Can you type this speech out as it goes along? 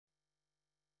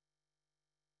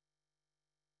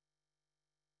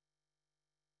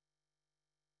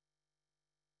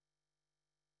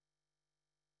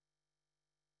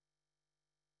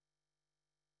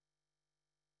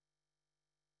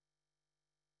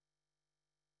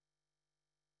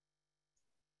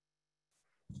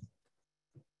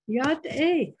Yat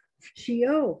E,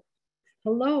 Shio,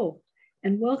 hello,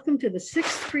 and welcome to the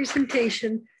 6th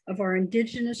presentation of our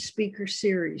Indigenous Speaker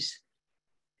Series.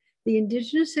 The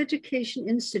Indigenous Education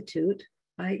Institute,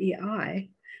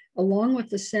 IEI, along with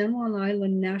the San Juan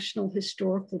Island National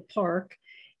Historical Park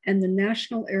and the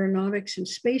National Aeronautics and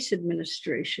Space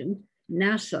Administration,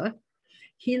 NASA,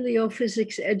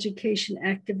 Heliophysics Education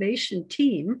Activation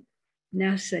Team,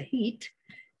 NASA HEAT,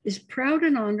 is proud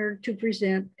and honored to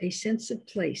present A Sense of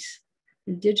Place,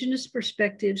 Indigenous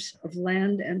Perspectives of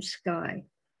Land and Sky.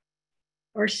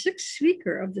 Our 6th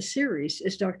speaker of the series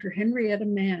is Dr. Henrietta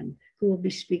Mann, who will be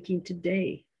speaking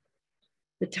today.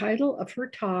 The title of her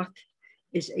talk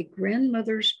is A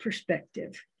Grandmother's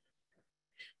Perspective.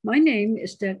 My name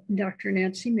is Dr.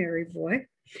 Nancy Maryboy,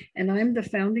 and I'm the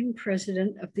founding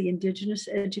president of the Indigenous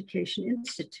Education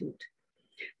Institute.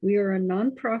 We are a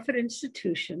nonprofit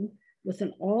institution with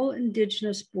an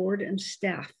all-Indigenous board and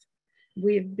staff.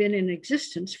 We have been in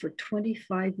existence for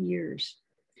 25 years.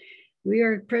 We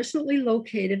are presently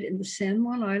located in the San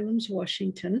Juan Islands,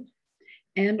 Washington,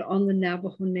 and on the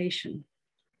Navajo Nation.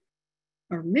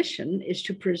 Our mission is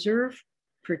to preserve,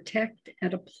 protect,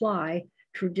 and apply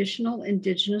traditional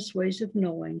Indigenous ways of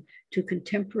knowing to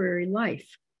contemporary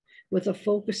life, with a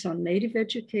focus on Native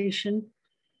education,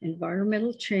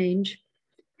 environmental change,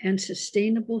 and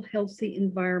sustainable, healthy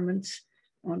environments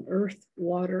on earth,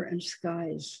 water, and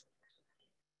skies.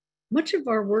 Much of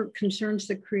our work concerns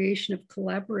the creation of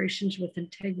collaborations with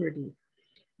integrity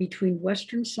between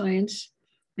Western science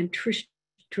and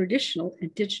traditional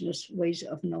Indigenous ways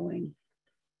of knowing.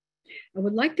 I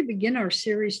would like to begin our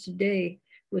series today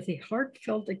with a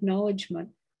heartfelt acknowledgement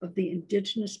of the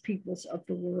Indigenous peoples of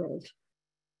the world.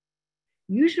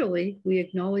 Usually, we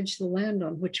acknowledge the land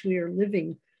on which we are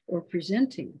living or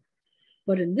presenting.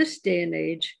 But in this day and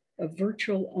age of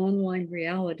virtual online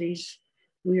realities,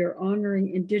 we are honoring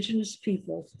Indigenous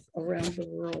people around the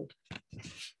world.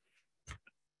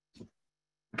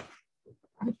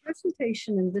 The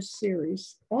presentation in this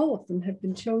series, all of them have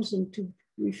been chosen to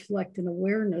reflect an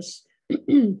awareness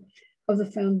of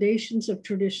the foundations of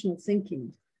traditional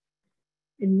thinking.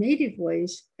 In Native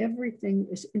ways, everything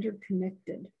is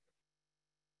interconnected.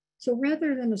 So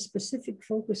rather than a specific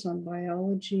focus on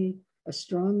biology,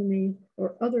 astronomy,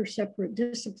 or other separate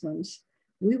disciplines,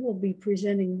 we will be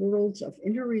presenting worlds of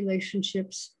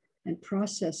interrelationships and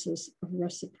processes of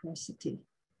reciprocity.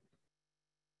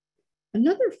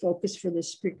 Another focus for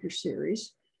this speaker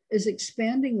series is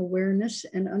expanding awareness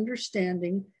and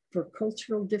understanding for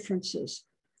cultural differences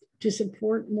to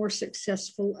support more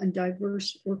successful and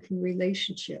diverse working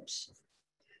relationships,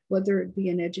 whether it be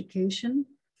in education,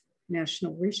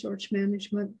 national resource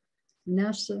management,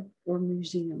 NASA, or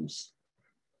museums.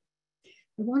 I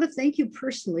want to thank you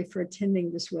personally for attending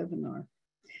this webinar.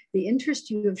 The interest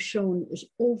you have shown is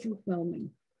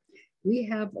overwhelming. We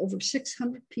have over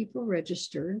 600 people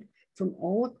registered from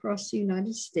all across the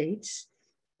United States,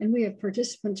 and we have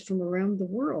participants from around the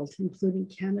world, including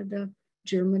Canada,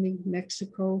 Germany,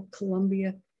 Mexico,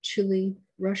 Colombia, Chile,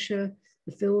 Russia,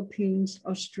 the Philippines,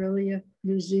 Australia,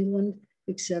 New Zealand,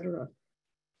 etc.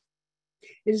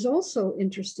 It is also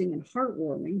interesting and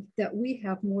heartwarming that we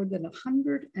have more than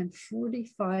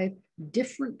 145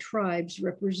 different tribes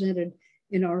represented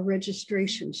in our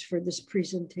registrations for this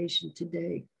presentation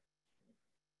today.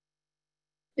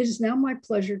 It is now my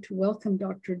pleasure to welcome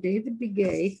Dr. David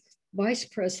Begay, Vice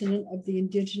President of the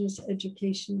Indigenous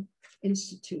Education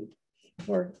Institute,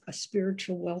 for a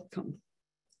spiritual welcome.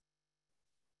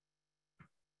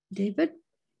 David?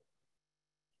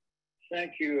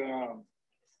 Thank you,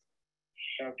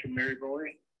 Dr.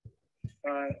 Maryboy.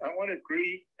 I want to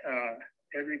greet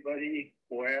everybody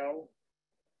well.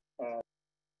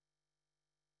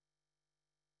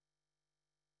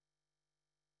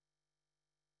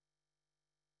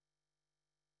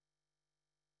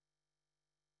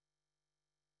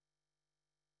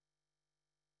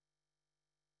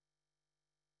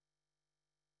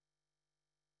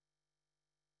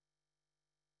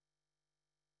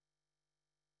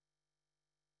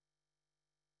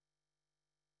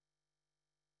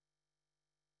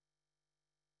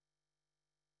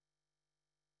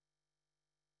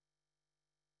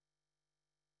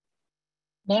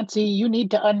 Nancy, you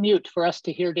need to unmute for us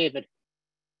to hear David.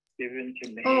 Given to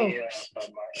me by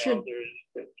my elders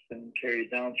that's been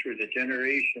carried down through the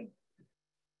generation.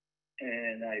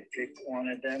 And I picked one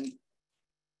of them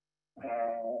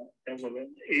that will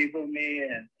enable me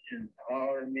and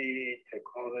empower me to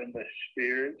call in the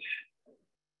spirits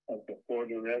of the 4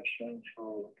 directions,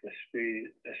 so the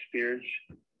spirits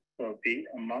will be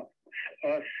amongst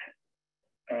us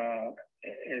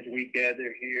as we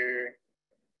gather here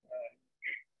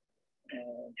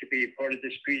to be a part of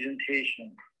this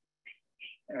presentation.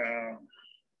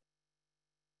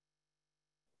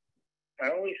 I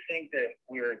always think that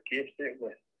we're gifted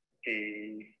with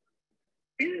a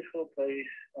beautiful place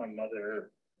on Mother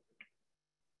Earth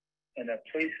and a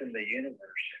place in the universe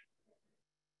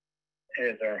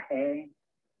as our home.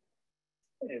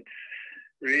 It's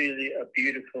really a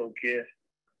beautiful gift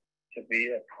to be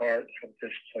a part of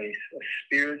this place, a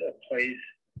spirit of place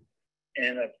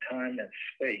and of time and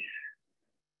space.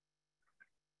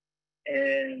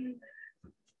 And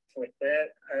with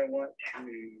that, I want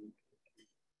to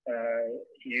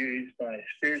use my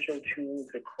spiritual tool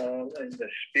to call in the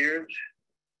spirits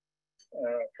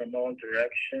from all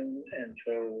directions. And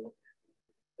so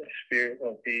the spirit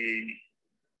will be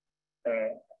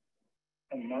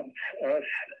amongst us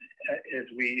as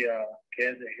we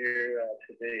gather here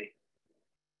today.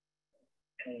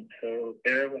 And so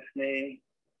bear with me.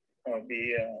 I'll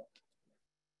be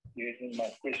using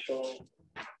my whistle,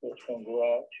 which will go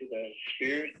out to the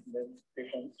spirit, and then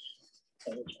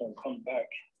it's going to come back.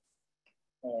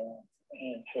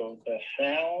 And so the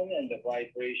sound and the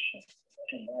vibration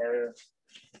in our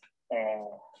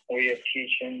way of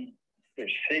teaching,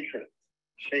 there's sacred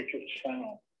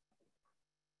sound.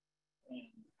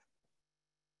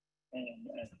 And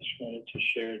I just wanted to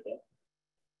share that.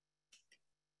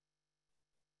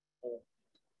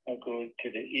 I'll go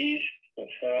to the east, the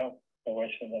south, the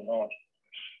west, and the north.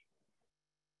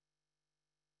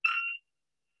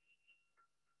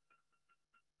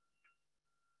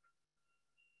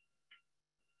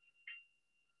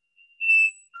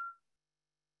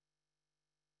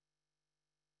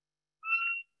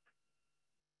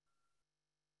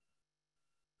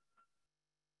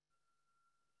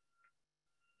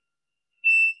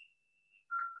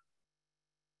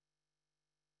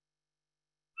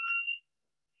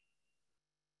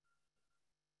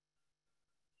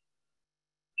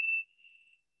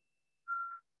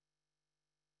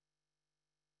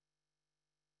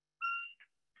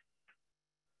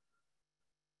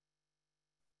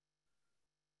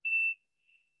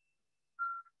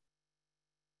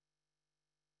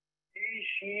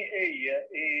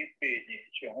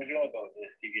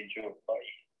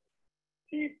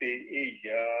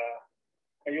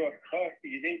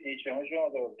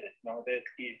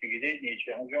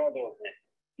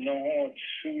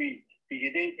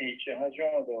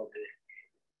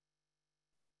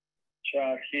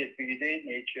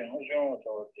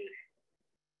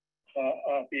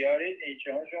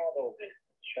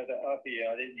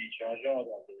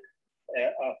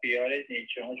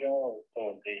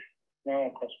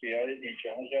 No, conspirare di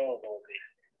Giorgio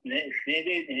ne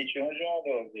sede di Giorgio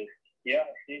dove ya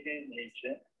sede di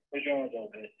Giorgio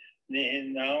dove ne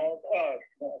now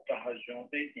ta hajon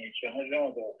de di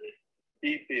Giorgio dove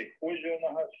di pe fujo na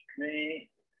hasni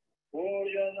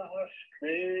fujo na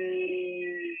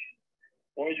hasni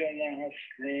fujo na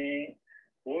hasni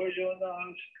fujo na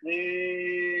hasni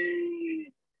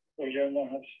fujo na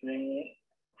hasni.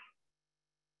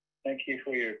 Thank you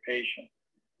for your patience.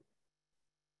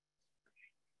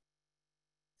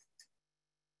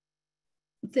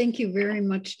 Thank you very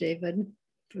much, David,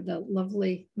 for that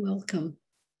lovely welcome.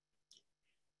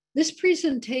 This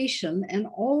presentation and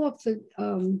all of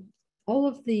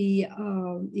the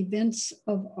events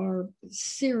of our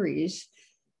series,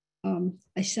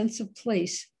 A Sense of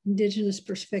Place, Indigenous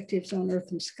Perspectives on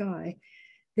Earth and Sky,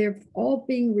 they're all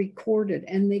being recorded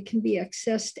and they can be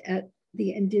accessed at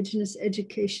the Indigenous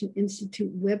Education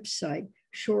Institute website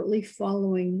shortly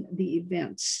following the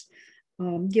events.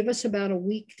 Give us about a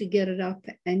week to get it up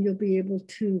and you'll be able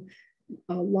to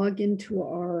log into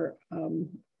our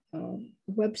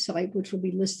website, which will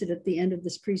be listed at the end of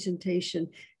this presentation.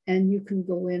 And you can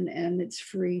go in and it's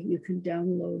free. You can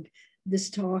download this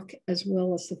talk as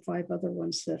well as the 5 other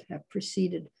ones that have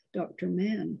preceded Dr.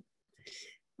 Mann.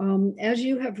 As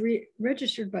you have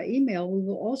registered by email, we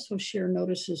will also share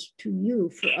notices to you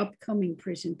for upcoming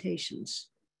presentations.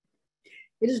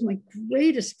 It is my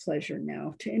greatest pleasure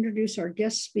now to introduce our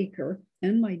guest speaker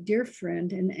and my dear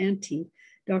friend and auntie,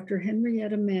 Dr.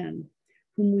 Henrietta Mann,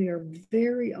 whom we are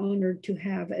very honored to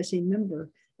have as a member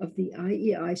of the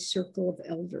IEI Circle of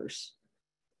Elders.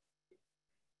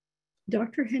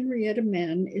 Dr. Henrietta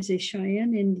Mann is a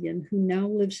Cheyenne Indian who now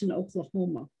lives in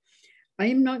Oklahoma. I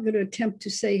am not going to attempt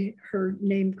to say her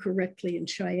name correctly in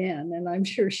Cheyenne, and I'm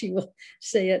sure she will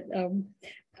say it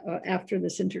after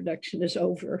this introduction is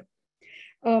over.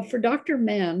 For Dr.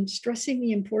 Mann, stressing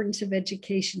the importance of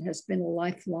education has been a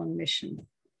lifelong mission.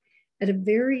 At a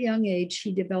very young age,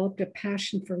 she developed a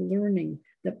passion for learning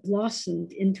that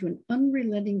blossomed into an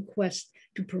unrelenting quest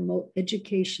to promote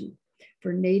education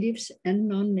for natives and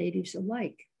non-natives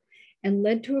alike. and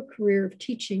led to a career of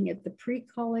teaching at the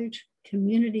pre-college,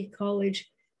 community college,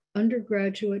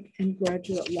 undergraduate, and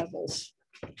graduate levels.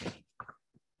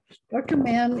 Dr.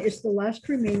 Mann is the last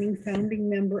remaining founding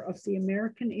member of the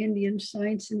American Indian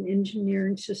Science and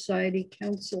Engineering Society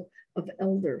Council of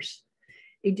Elders,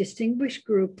 a distinguished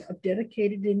group of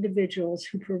dedicated individuals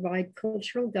who provide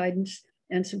cultural guidance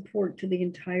and support to the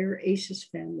entire ACES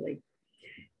family.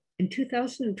 In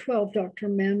 2012, Dr.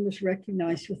 Mann was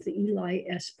recognized with the Eli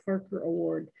S. Parker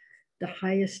Award, the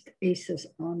highest ACES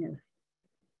honor.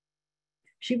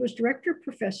 She was Director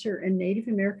Professor in Native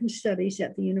American Studies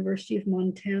at the University of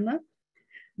Montana,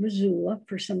 Missoula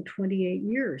for some 28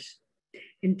 years.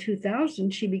 In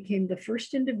 2000, she became the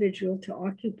first individual to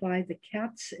occupy the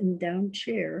Katz Endowed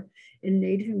Chair in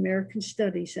Native American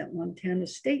Studies at Montana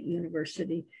State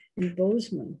University in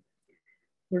Bozeman,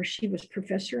 where she was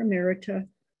Professor Emerita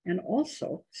and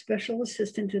also Special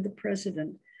Assistant to the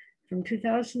President from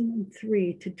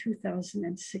 2003 to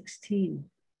 2016.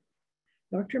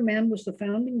 Dr. Mann was the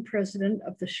founding president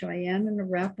of the Cheyenne and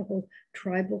Arapaho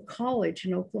Tribal College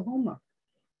in Oklahoma.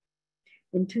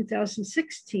 In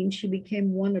 2016, she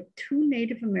became one of 2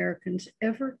 Native Americans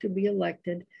ever to be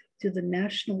elected to the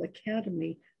National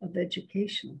Academy of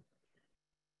Education.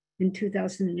 In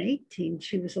 2018,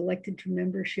 she was elected to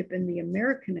membership in the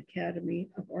American Academy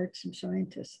of Arts and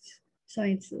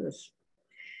Sciences.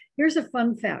 Here's a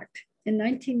fun fact. In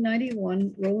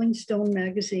 1991, Rolling Stone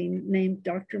magazine named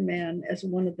Dr. Mann as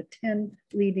one of the 10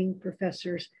 leading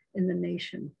professors in the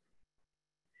nation.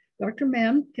 Dr.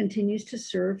 Mann continues to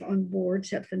serve on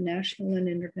boards at the national and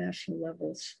international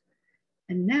levels.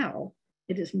 And now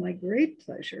it is my great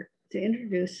pleasure to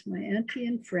introduce my auntie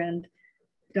and friend,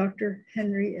 Dr.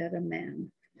 Henrietta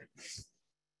Mann.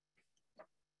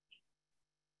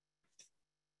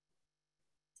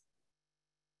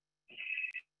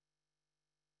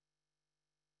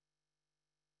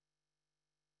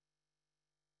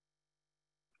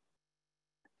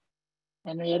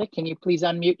 Henrietta, can you please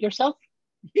unmute yourself?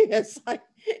 Yes,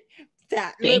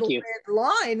 that little red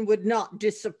line would not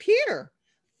disappear.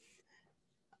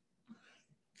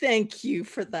 Thank you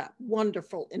for that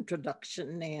wonderful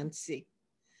introduction, Nancy.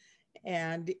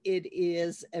 And it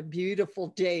is a beautiful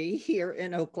day here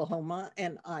in Oklahoma,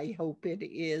 and I hope it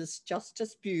is just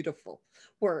as beautiful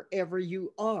wherever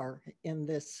you are in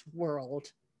this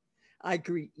world. I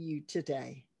greet you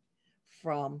today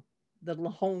from the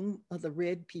home of the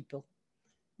Red people,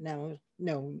 now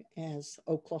known as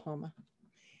Oklahoma.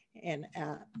 And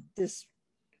at this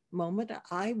moment,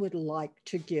 I would like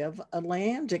to give a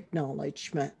land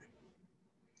acknowledgement,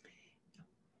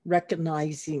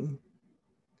 recognizing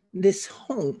this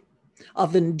home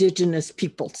of Indigenous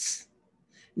peoples,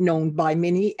 known by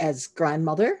many as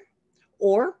Grandmother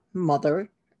or Mother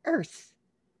Earth,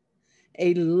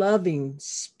 a loving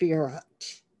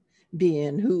spirit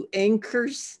being who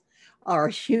anchors our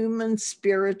human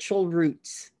spiritual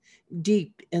roots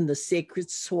deep in the sacred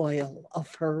soil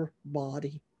of her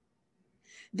body.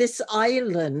 This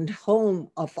island home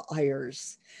of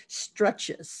ours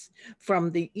stretches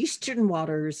from the eastern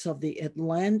waters of the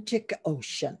Atlantic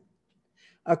Ocean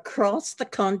across the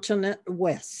continent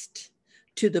west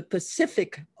to the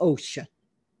Pacific Ocean,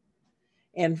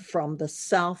 and from the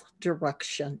south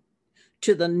direction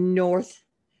to the north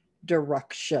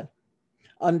direction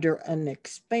under an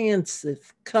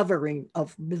expansive covering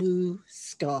of blue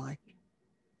sky.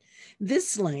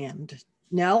 This land,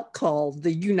 now called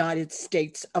the United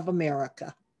States of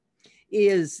America,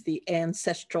 is the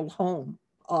ancestral home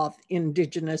of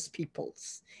Indigenous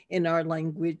peoples. In our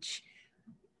language,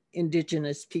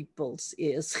 Indigenous peoples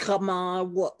is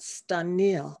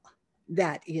Chama-Wutstanil.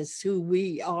 That is who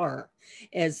we are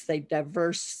as the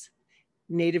diverse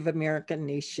Native American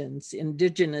nations,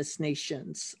 Indigenous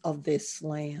nations of this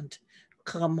land.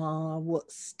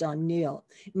 Chama-Wutstanil,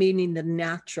 meaning the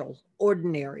natural,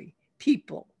 ordinary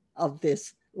people of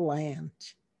this land.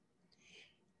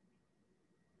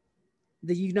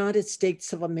 The United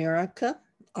States of America,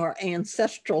 our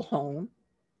ancestral home,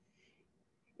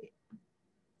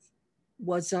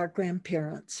 was our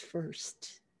grandparents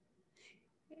first.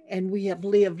 And we have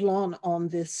lived long on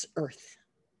this earth.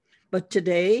 But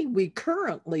today we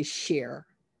currently share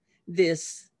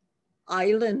this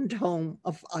island home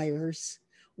of ours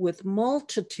with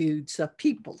multitudes of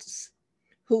peoples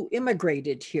who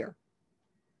immigrated here.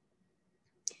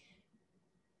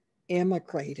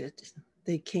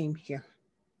 They came here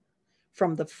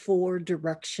from the 4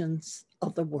 directions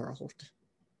of the world.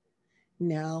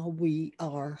 Now we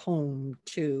are home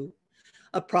to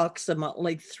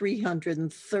approximately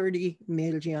 330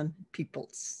 million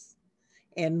peoples,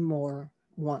 and more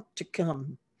want to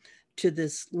come to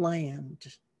this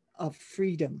land of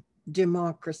freedom,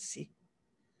 democracy,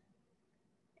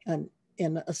 and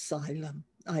in asylum.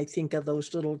 I think of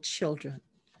those little children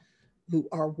who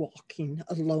are walking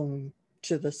alone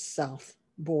to the south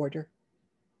border.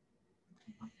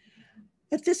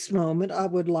 At this moment, I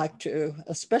would like to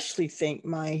especially thank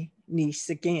my niece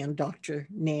again, Dr.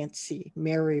 Nancy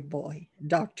Maryboy,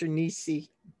 Dr. Nancy,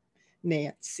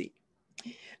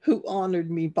 who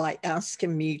honored me by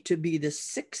asking me to be the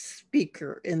 6th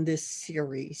speaker in this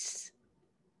series.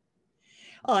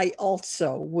 I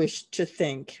also wish to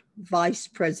thank Vice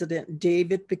President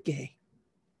David Begay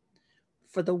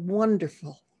for the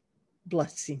wonderful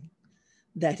blessing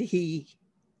that he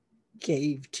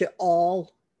gave to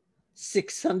all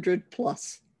 600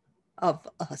 plus of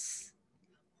us.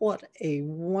 What a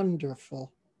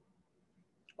wonderful,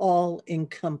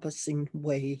 all-encompassing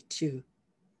way to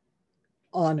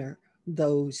honor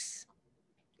those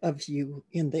of you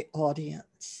in the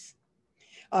audience.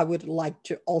 I would like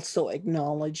to also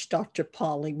acknowledge Dr.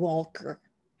 Polly Walker,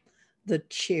 the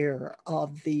chair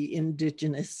of the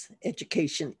Indigenous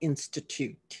Education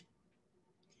Institute,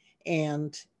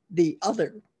 and the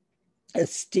other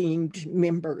esteemed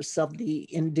members of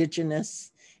the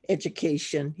Indigenous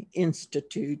Education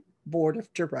Institute Board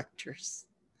of Directors.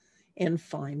 And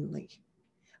finally,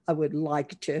 I would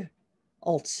like to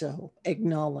also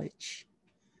acknowledge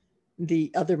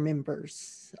the other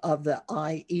members of the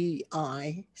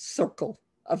IEI Circle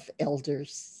of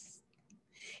Elders.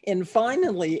 And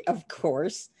finally, of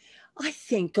course, I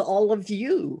thank all of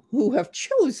you who have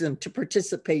chosen to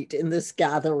participate in this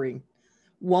gathering,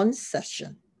 one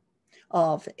session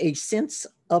of A Sense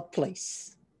of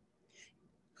Place.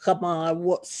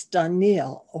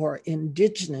 Chamawastanil, or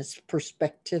Indigenous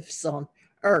Perspectives on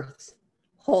Earth,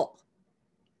 Ho,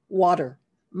 Water,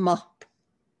 Map,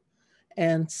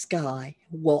 and Sky,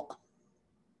 Wa.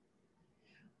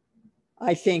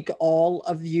 I thank all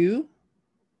of you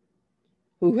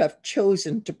who have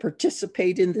chosen to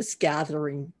participate in this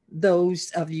gathering,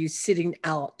 those of you sitting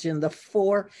out in the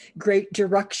 4 great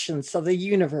directions of the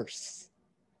universe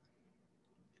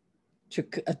to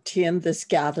attend this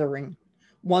gathering,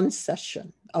 one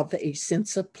session of A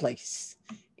Sense of Place,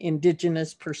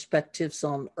 Indigenous Perspectives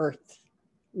on Earth,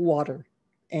 Water,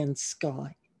 and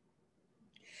Sky.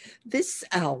 This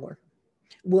hour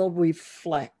will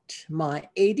reflect my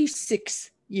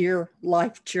 86-year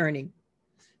life journey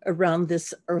around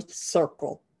this earth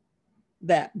circle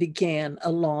that began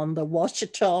along the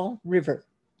Washita River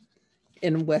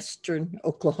in western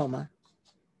Oklahoma,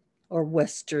 or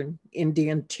Western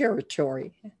Indian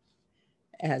Territory,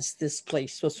 as this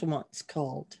place was once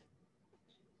called.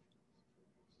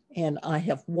 And I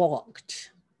have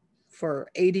walked for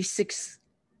 86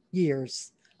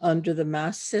 years under the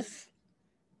massive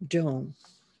dome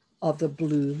of the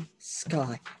blue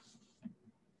sky.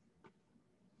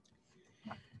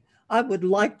 I would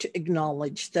like to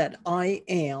acknowledge that I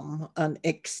am an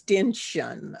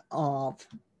extension of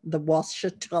the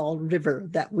Washita River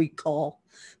that we call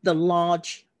the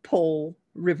Lodgepole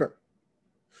River.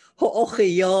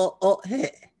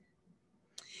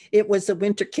 It was a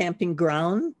winter camping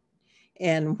ground,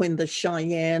 and when the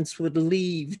Cheyennes would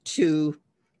leave to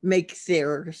make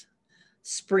their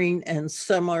spring and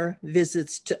summer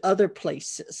visits to other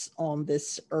places on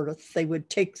this earth, they would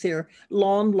take their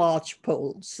long lodge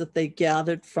poles that they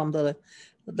gathered from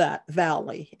that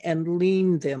valley and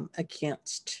lean them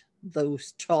against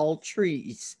those tall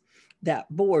trees that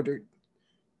bordered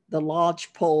the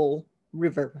Lodgepole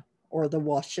River, or the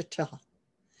Washita.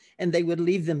 And they would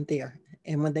leave them there.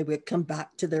 And when they would come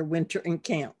back to their winter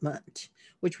encampment,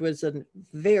 which was a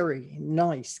very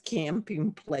nice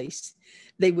camping place,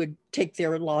 they would take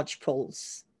their lodge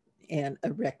poles and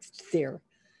erect their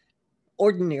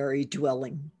ordinary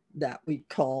dwelling that we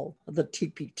call the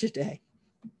teepee today.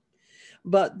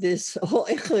 But this, or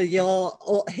the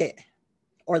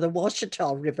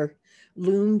Washita River,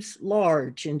 looms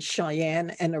large in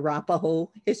Cheyenne and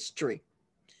Arapaho history,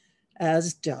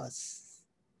 as does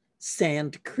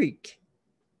Sand Creek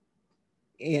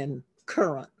in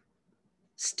current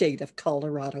state of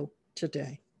Colorado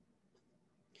today.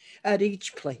 At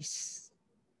each place,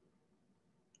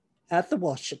 at the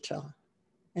Washita,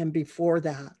 and before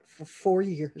that, for 4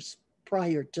 years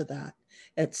prior to that,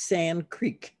 at Sand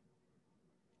Creek,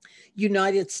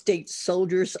 United States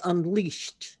soldiers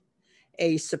unleashed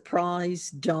a surprise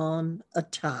dawn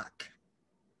attack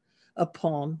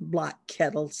upon Black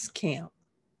Kettle's camp.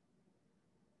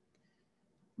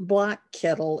 Black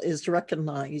Kettle is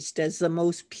recognized as the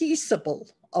most peaceable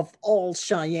of all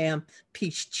Cheyenne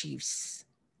peace chiefs,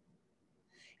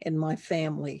 and my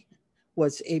family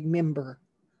was a member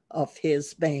of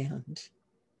his band.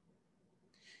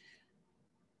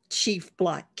 Chief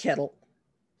Black Kettle,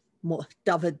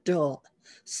 David Doe,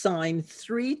 signed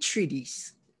 3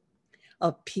 treaties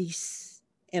of peace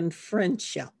and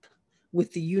friendship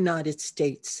with the United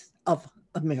States of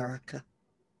America.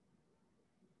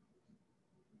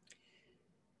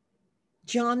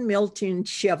 John Milton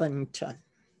Chevington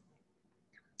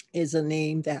is a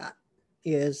name that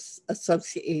is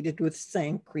associated with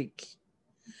Sand Creek.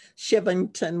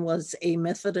 Chevington was a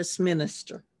Methodist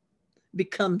minister,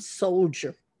 become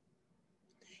soldier,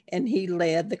 and he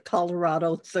led the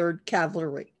Colorado 3rd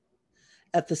Cavalry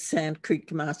at the Sand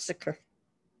Creek Massacre.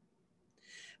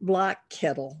 Black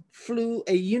Kettle flew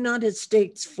a United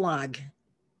States flag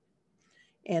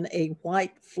and a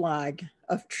white flag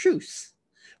of truce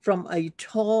from a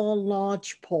tall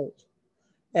lodge pole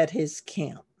at his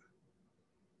camp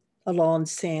along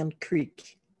Sand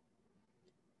Creek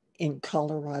in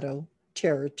Colorado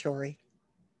Territory.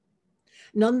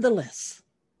 Nonetheless,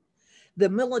 the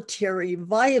military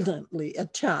violently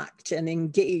attacked and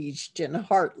engaged in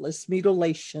heartless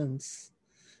mutilations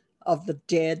of the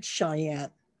dead Cheyenne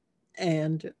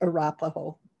and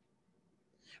Arapaho,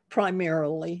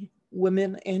 primarily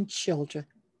women and children.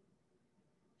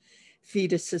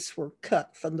 Fetuses were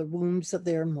cut from the wombs of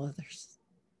their mothers.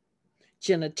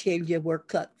 Genitalia were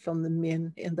cut from the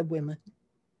men and the women.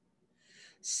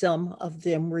 Some of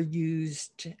them were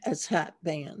used as hat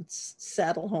bands,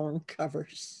 saddle horn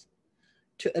covers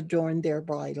to adorn their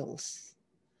bridles.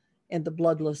 And the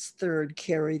bloodless third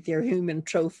carried their human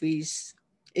trophies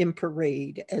in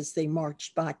parade as they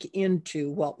marched back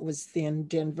into what was then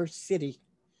Denver City.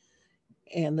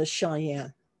 And the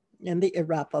Cheyenne and the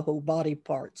Arapaho body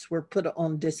parts were put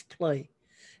on display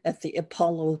at the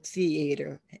Apollo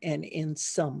Theater and in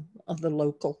some of the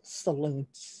local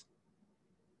saloons.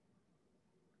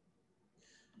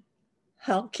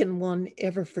 How can one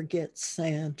ever forget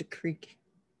Sand Creek?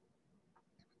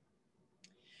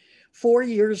 4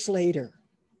 years later,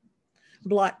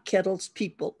 Black Kettle's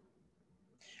people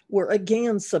were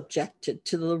again subjected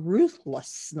to the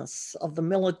ruthlessness of the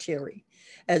military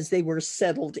as they were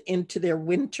settled into their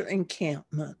winter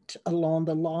encampment along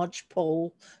the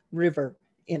Lodgepole River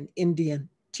in Indian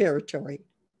Territory.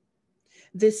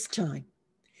 This time,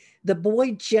 the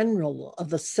boy general of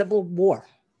the Civil War,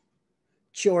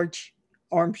 George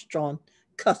Armstrong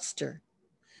Custer,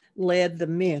 led the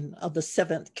men of the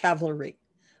 7th Cavalry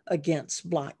against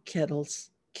Black Kettle's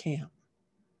camp.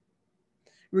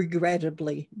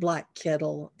 Regrettably, Black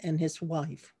Kettle and his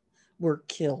wife were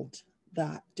killed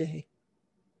that day.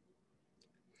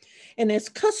 And as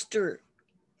Custer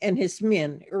and his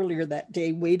men earlier that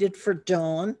day waited for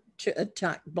dawn to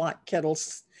attack Black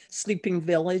Kettle's sleeping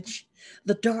village,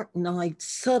 the dark night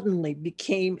suddenly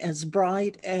became as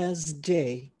bright as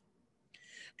day.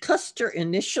 Custer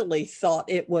initially thought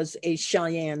it was a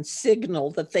Cheyenne signal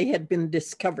that they had been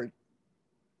discovered.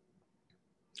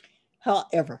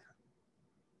 However,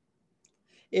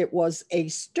 it was a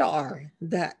star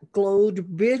that glowed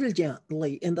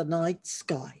brilliantly in the night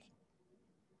sky.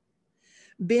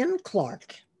 Ben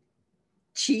Clark,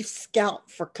 chief scout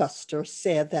for Custer,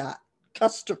 said that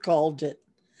Custer called it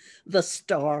the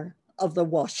Star of the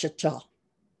Washita,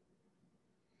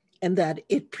 and that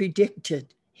it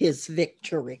predicted his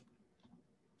victory.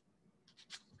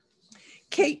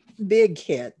 Kate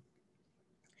Bighead,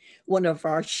 one of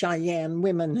our Cheyenne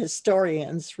women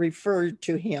historians, referred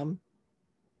to him,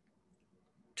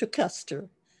 to Custer,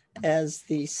 as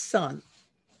the son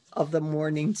of the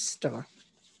morning star.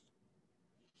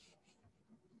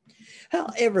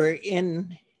 However,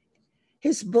 in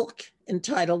his book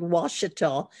entitled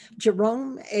Washita,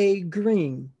 Jerome A.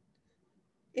 Green,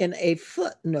 in a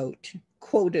footnote,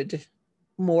 quoted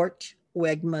Mort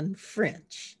Wegman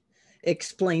French,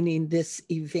 explaining this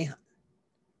event.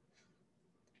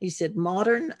 He said,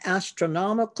 modern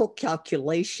astronomical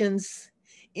calculations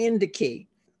indicate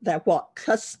that what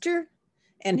Custer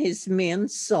and his men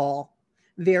saw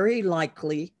very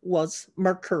likely was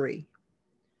Mercury,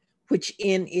 which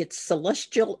in its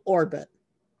celestial orbit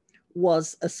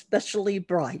was especially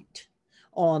bright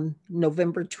on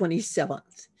November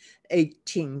 27th,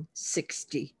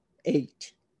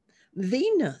 1868.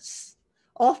 Venus,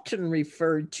 often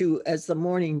referred to as the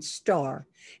morning star,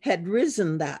 had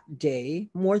risen that day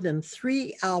more than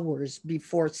 3 hours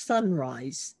before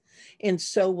sunrise, and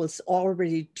so was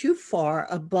already too far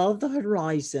above the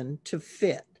horizon to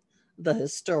fit the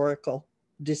historical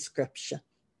description.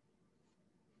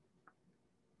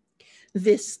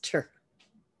 Vistor,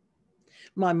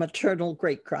 my maternal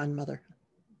great-grandmother,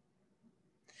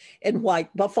 and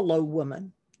White Buffalo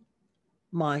Woman,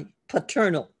 my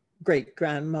paternal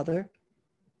great-grandmother,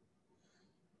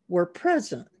 were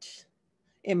present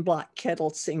in Black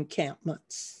Kettle's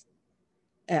encampments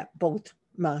at both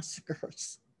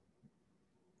massacres.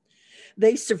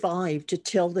 They survived to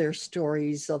tell their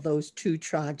stories of those two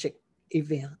tragic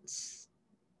events.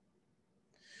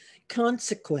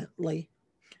 Consequently,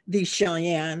 the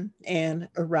Cheyenne and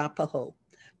Arapaho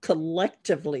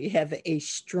collectively have a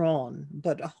strong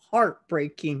but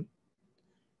heartbreaking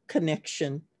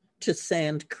connection to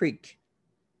Sand Creek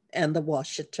and the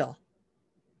Washita.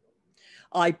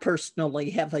 I personally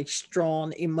have a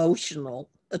strong emotional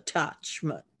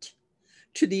attachment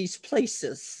to these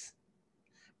places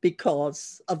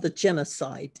because of the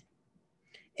genocide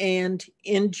and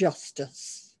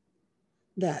injustice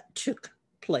that took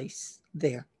place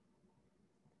there.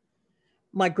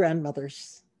 My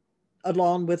grandmothers,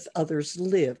 along with others,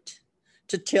 lived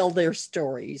to tell their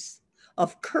stories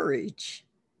of courage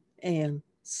and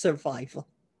survival.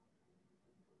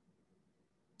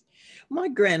 My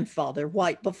grandfather,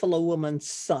 White Buffalo Woman's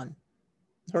son,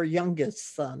 her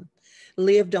youngest son,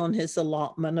 lived on his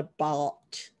allotment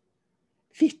about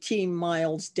 15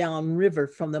 miles downriver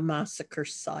from the massacre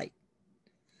site.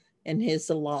 And his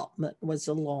allotment was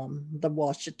along the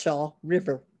Washita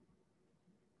River.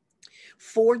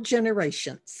 4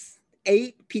 generations,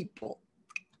 8 people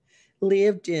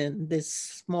lived in this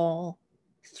small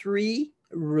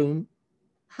 3-room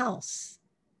house.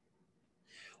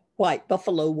 White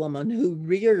Buffalo Woman, who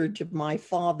reared my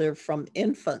father from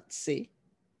infancy,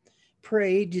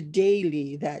 prayed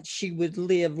daily that she would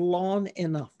live long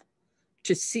enough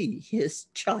to see his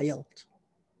child.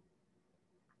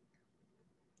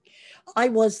 I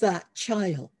was that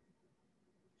child,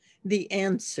 the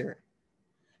answer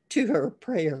to her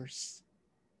prayers.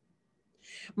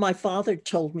 My father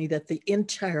told me that the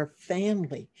entire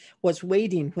family was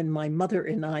waiting when my mother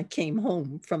and I came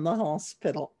home from the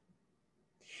hospital.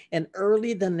 And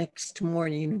early the next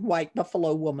morning, White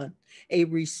Buffalo Woman, a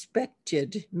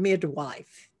respected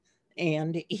midwife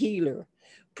and healer,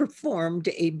 performed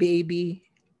a baby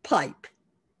pipe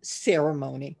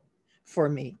ceremony for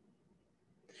me.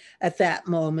 At that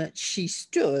moment, she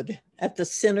stood at the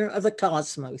center of the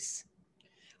cosmos,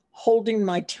 holding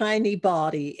my tiny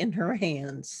body in her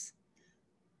hands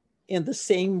in the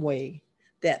same way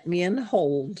that men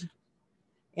hold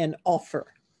and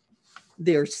offer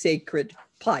their sacred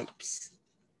pipes.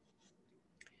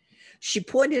 She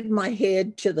pointed my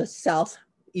head to the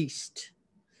southeast,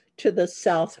 to the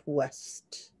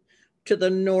southwest, to the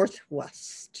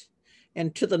northwest,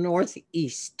 and to the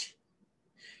northeast,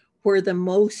 where the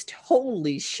most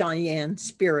holy Cheyenne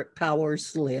spirit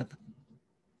powers live.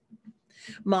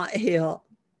 Ma'el,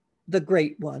 the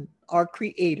Great One, our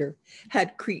creator,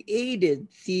 had created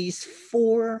these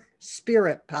 4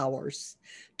 spirit powers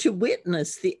to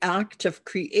witness the act of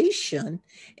creation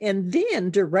and then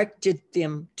directed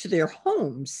them to their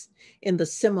homes in the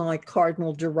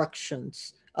semi-cardinal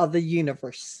directions of the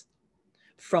universe,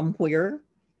 from where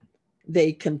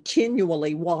they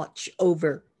continually watch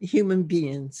over human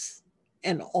beings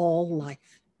and all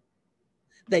life.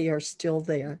 They are still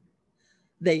there.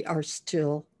 They are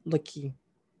still looking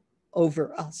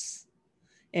over us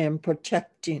and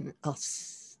protecting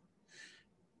us.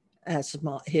 As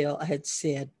Ma'el had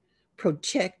said,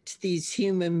 protect these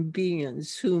human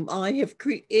beings whom I have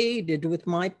created with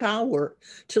my power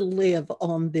to live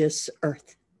on this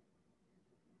earth.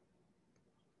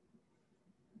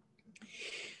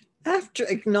 After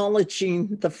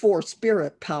acknowledging the 4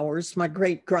 spirit powers, my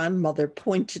great-grandmother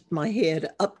pointed my head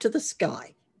up to the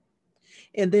sky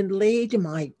and then laid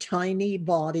my tiny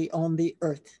body on the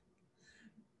earth,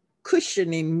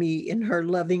 cushioning me in her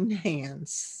loving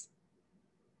hands.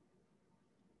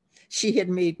 She had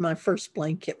made my first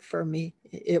blanket for me.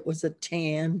 It was a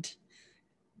tanned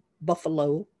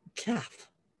buffalo calf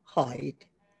hide.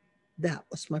 That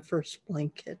was my first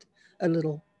blanket, a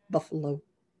little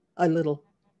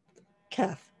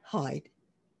calf hide.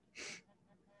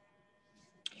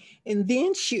 And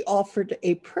then she offered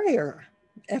a prayer,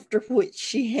 after which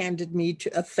she handed me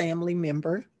to a family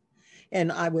member, and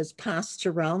I was passed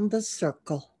around the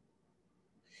circle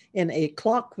in a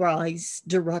clockwise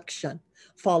direction,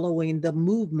 following the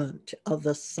movement of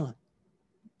the sun.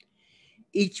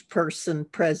 Each person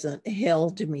present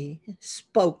held me,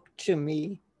 spoke to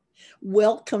me,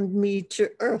 welcomed me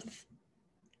to earth,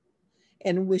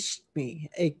 and wished me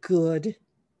a good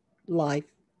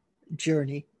life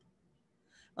journey.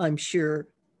 I'm sure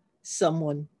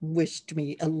someone wished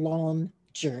me a long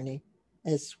journey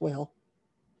as well.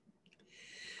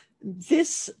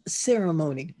 This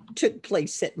ceremony took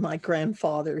place at my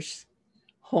grandfather's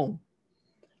home,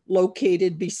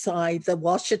 located beside the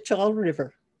Washita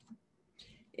River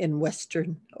in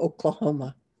western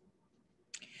Oklahoma.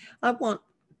 I want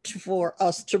for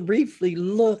us to briefly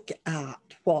look at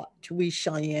what we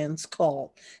Cheyennes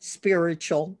call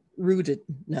spiritual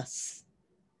rootedness.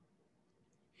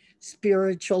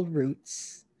 Spiritual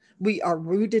roots. We are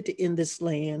rooted in this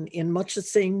land in much the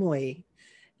same way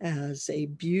as a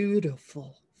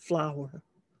beautiful flower,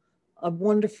 a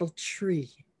wonderful tree,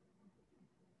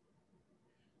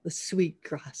 the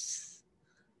sweetgrass,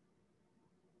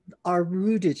 our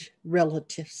rooted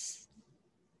relatives.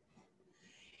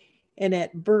 And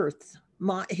at birth,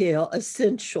 Mahil,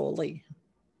 essentially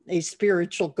a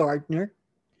spiritual gardener,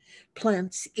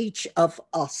 plants each of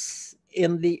us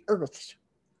in the earth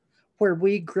where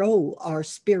we grow our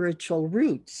spiritual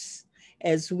roots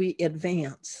as we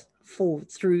advance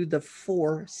through the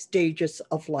 4 stages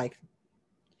of life.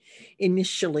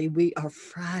 Initially, we are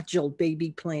fragile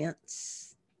baby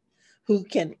plants who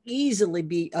can easily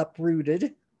be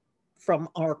uprooted from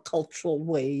our cultural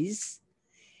ways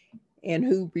and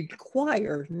who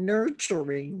require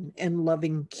nurturing and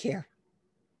loving care.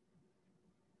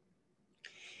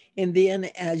 And then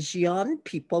as young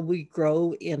people, we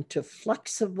grow into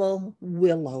flexible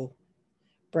willow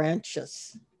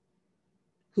branches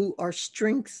who are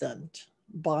strengthened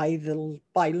by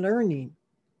learning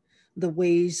the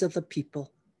ways of the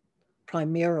people,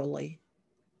 primarily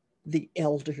the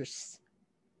elders.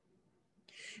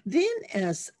 Then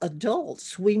as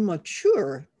adults, we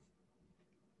mature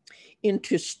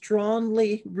into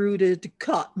strongly rooted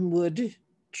cottonwood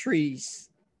trees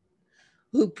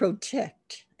who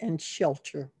protect and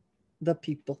shelter the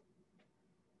people.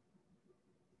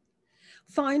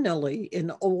 Finally,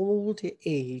 in old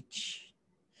age,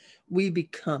 we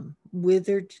become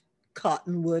withered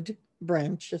cottonwood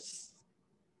branches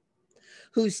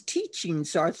whose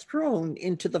teachings are thrown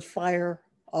into the fire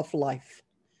of life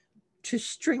to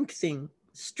strengthen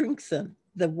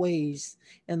the ways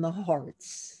and the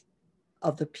hearts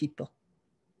of the people.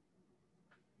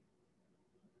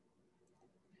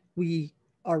 We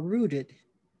are rooted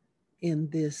in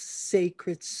this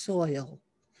sacred soil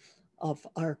of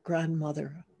our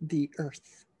grandmother, the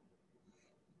earth.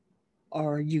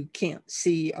 Or you can't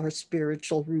see our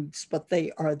spiritual roots, but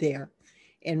they are there.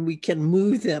 And we can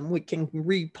move them, we can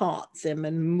repot them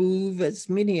and move as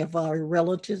many of our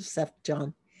relatives have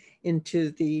done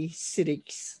into the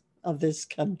cities of this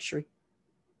country.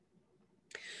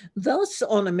 Thus,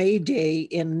 on a May Day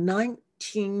in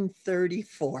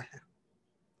 1934,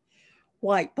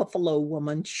 White Buffalo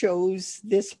Woman chose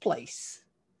this place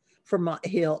for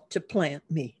Mahil to plant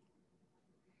me,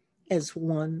 as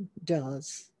one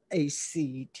does a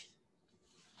seed.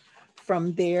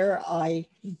 From there, I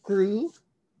grew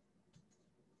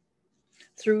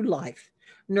through life,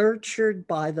 nurtured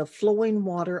by the flowing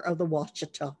water of the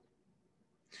Wachita,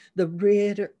 the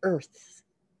red earth,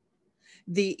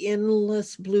 the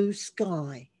endless blue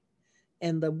sky,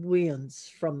 and the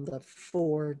winds from the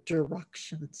 4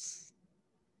 directions.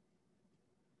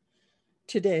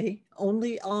 Today,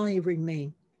 only I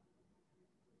remain.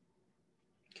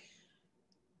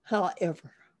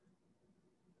 However,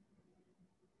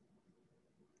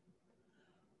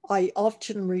 I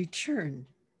often return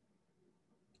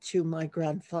to my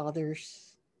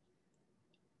grandfather's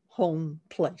home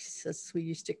place, as we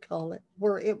used to call it,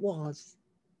 where it was,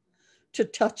 to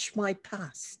touch my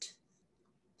past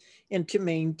and to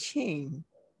maintain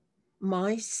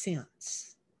my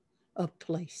sense of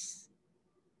place.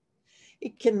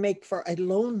 It can make for a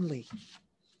lonely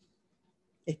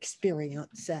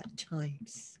experience at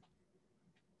times.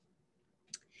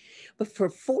 But for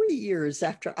 40 years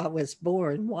after I was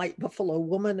born, White Buffalo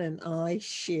Woman and I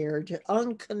shared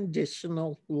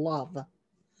unconditional love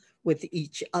with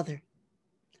each other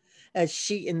as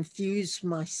she infused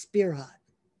my spirit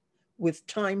with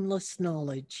timeless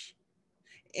knowledge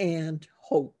and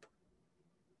hope,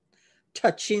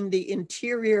 touching the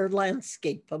interior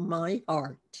landscape of my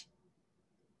heart.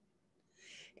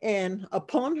 And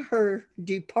upon her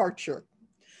departure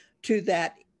to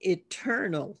that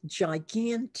eternal,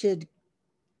 gigantic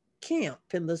camp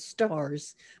in the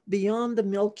stars beyond the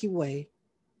Milky Way,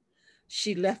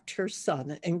 she left her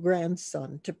son and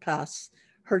grandson to pass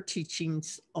her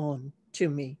teachings on to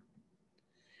me.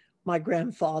 My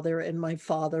grandfather and my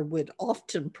father would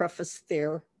often preface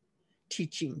their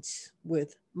teachings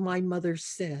with, "My mother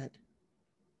said,"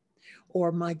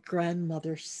 or "My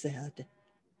grandmother said."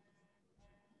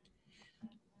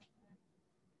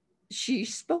 She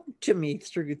spoke to me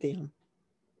through them.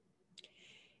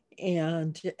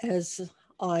 And as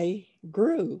I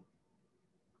grew,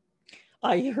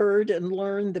 I heard and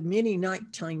learned the many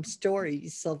nighttime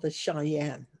stories of the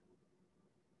Cheyenne.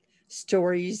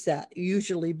 Stories that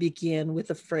usually begin with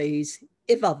the phrase,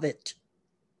 "Ivavit."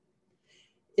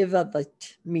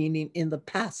 Ivavit, meaning in the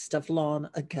past of long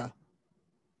ago.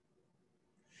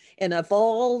 And of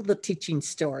all the teaching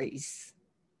stories,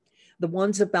 the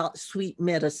ones about sweet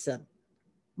medicine,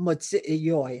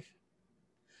 Motsi'yoy,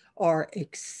 are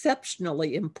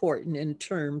exceptionally important in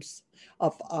terms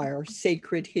of our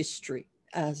sacred history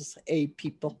as a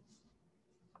people.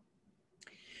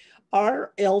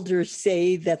 Our elders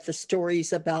say that the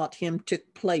stories about him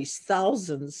took place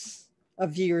thousands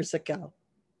of years ago,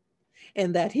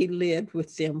 and that he lived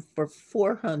with them for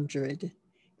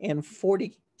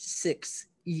 446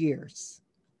 years.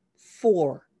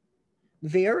 4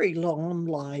 very long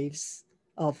lives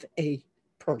of a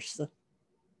person.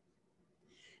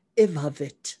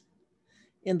 Ivavit,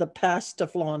 in the past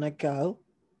of long ago,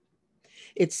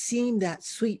 it seemed that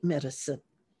sweet medicine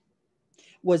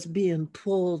was being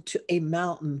pulled to a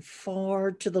mountain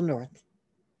far to the north,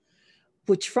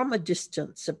 which from a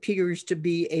distance appears to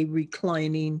be a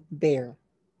reclining bear.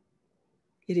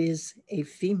 It is a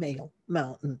female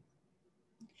mountain.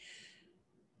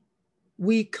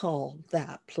 We call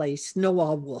that place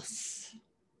Noawus,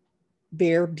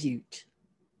 Bear Butte,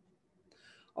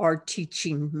 our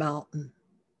teaching mountain,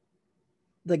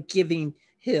 the giving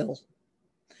hill,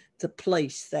 the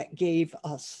place that gave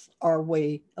us our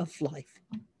way of life.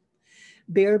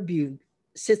 Bear Butte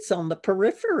sits on the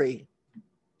periphery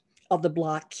of the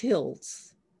Black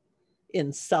Hills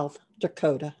in South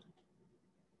Dakota.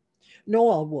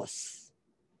 Noawus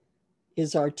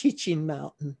is our teaching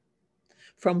mountain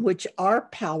from which our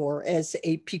power as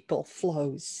a people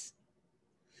flows.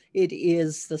 It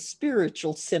is the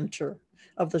spiritual center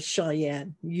of the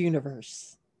Cheyenne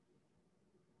universe.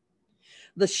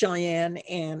 The Cheyenne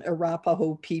and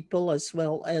Arapaho people, as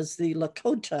well as the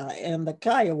Lakota and the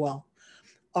Kiowa,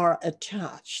 are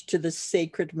attached to the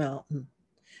sacred mountain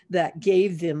that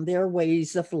gave them their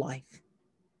ways of life,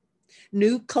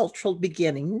 new cultural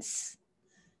beginnings,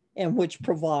 and which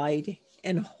provide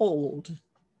and hold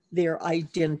their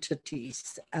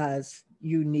identities as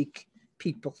unique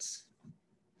peoples.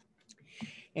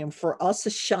 And for us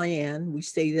as Cheyenne, we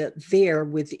say that there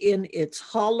within its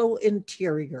hollow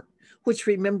interior, which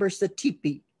remembers the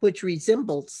teepee, which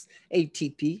resembles a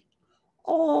teepee,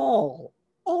 all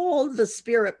the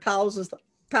spirit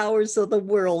powers of the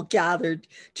world gathered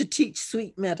to teach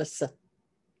sweet medicine.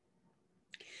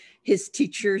 His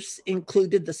teachers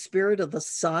included the spirit of the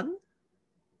sun,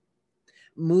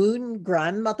 moon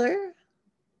grandmother,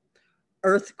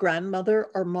 earth grandmother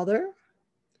or mother,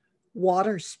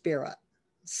 water spirit,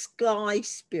 sky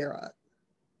spirit,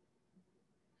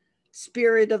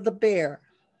 spirit of the bear,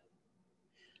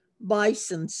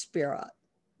 bison spirit,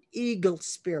 eagle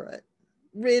spirit,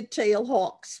 red-tailed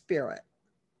hawk spirit,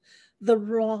 the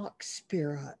rock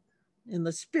spirit, and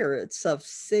the spirits of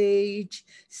sage,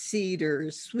 cedar,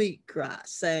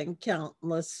 sweetgrass, and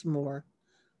countless more.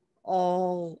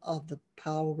 All of the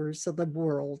powers of the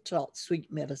world taught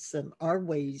sweet medicine our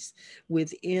ways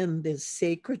within this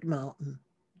sacred mountain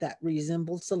that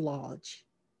resembles a lodge.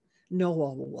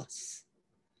 Noawus,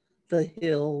 the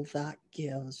hill that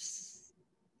gives.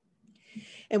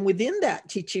 And within that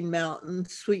teaching mountain,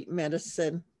 sweet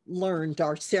medicine learned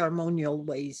our ceremonial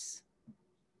ways,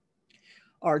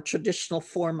 our traditional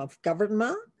form of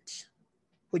government,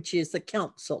 which is the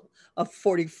council of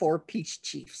 44 peace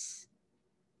chiefs.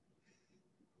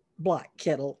 Black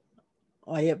Kettle,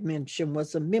 I have mentioned,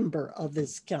 was a member of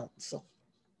this council.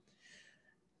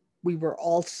 We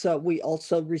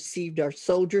also received our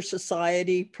soldier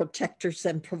society, protectors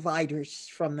and providers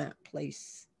from that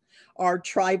place, our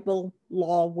tribal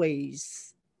law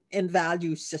ways and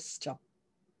value system,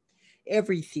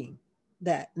 everything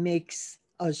that makes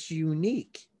us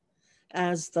unique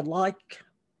as the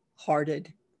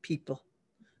like-hearted people,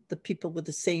 the people with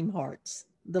the same hearts,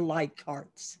 the like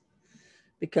hearts,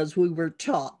 because we were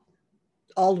taught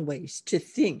always to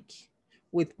think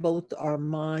with both our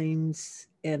minds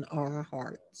and our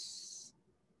hearts.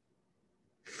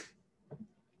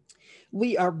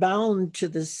 We are bound to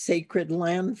this sacred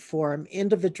landform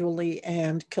individually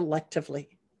and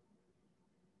collectively.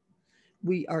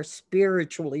 We are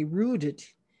spiritually rooted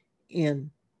in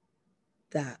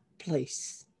that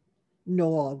place,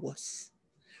 Noawus,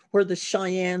 where the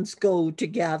Cheyennes go to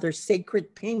gather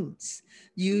sacred paints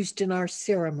used in our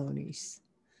ceremonies,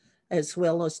 as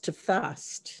well as to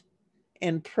fast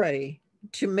and pray,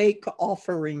 to make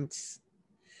offerings,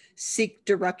 seek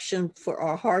direction for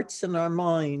our hearts and our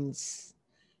minds,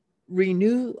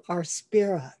 renew our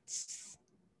spirits,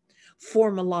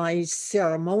 formalize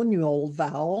ceremonial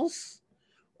vows,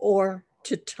 or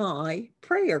to tie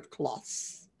prayer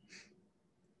cloths.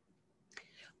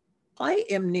 I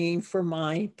am named for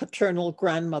my paternal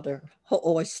grandmother,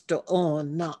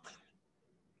 Ho'oisto'ona,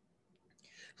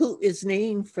 who is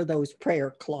named for those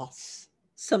prayer cloths,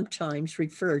 sometimes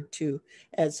referred to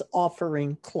as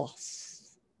offering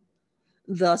cloths.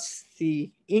 Thus,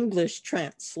 the English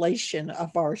translation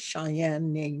of our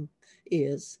Cheyenne name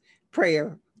is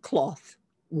prayer cloth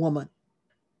woman.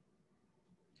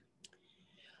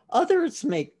 Others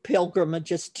make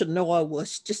pilgrimages to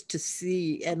Noahuas just to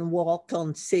see and walk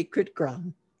on sacred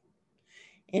ground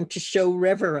and to show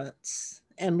reverence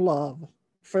and love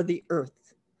for the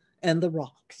earth and the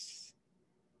rocks.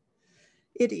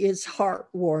 It is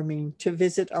heartwarming to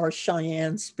visit our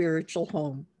Cheyenne spiritual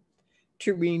home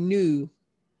to renew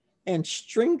and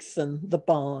strengthen the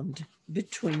bond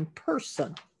between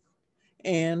person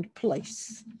and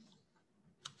place.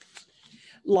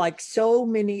 Like so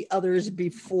many others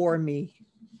before me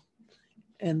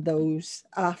and those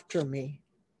after me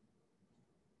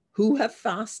who have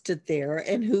fasted there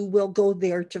and who will go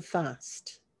there to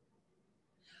fast,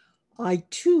 I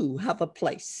too have a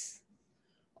place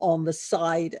on the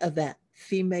side of that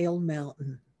female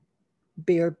mountain,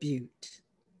 Bear Butte,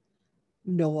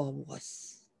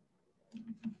 Noahuas.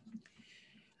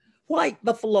 White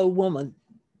Buffalo woman,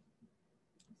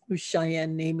 whose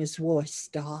Cheyenne name is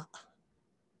Woista,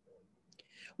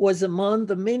 was among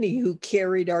the many who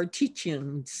carried our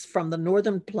teachings from the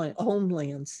northern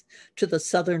homelands to the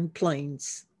southern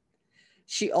plains.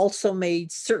 She also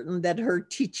made certain that her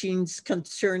teachings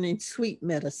concerning sweet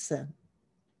medicine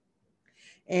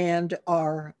and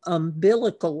our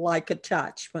umbilical-like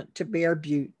attachment to Bear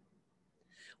Butte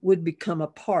would become a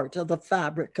part of the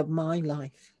fabric of my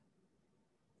life.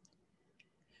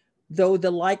 Though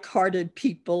the like-hearted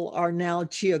people are now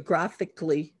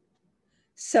geographically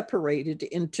separated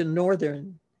into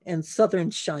northern and southern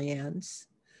Cheyennes,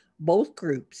 both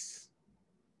groups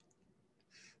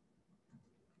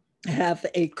have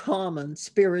a common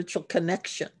spiritual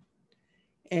connection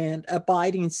and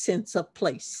abiding sense of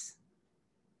place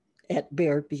at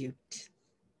Bear Butte.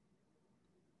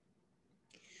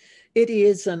 It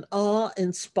is an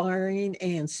awe-inspiring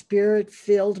and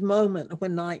spirit-filled moment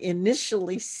when I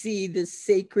initially see the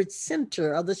sacred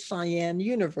center of the Cheyenne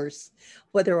universe,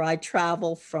 whether I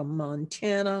travel from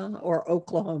Montana or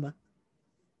Oklahoma.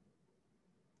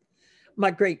 My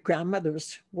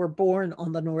great-grandmothers were born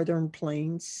on the northern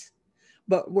plains,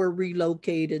 but were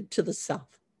relocated to the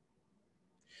south.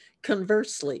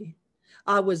 Conversely,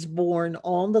 I was born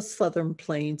on the southern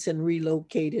plains and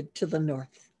relocated to the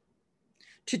north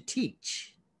to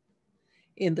teach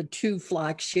in the two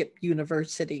flagship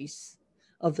universities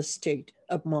of the state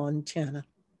of Montana.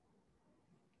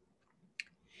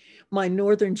 My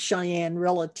Northern Cheyenne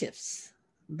relatives,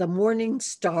 the Morning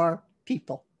Star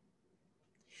people,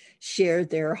 share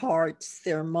their hearts,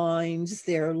 their minds,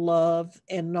 their love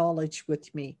and knowledge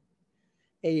with me.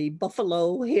 A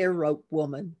Buffalo hair rope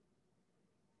woman,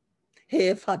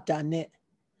 Hefadane,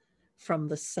 from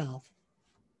the south.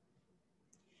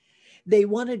 They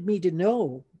wanted me to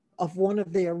know of one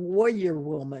of their warrior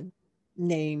women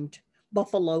named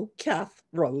Buffalo Calf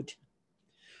Road,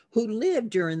 who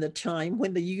lived during the time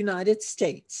when the United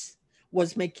States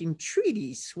was making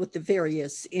treaties with the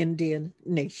various Indian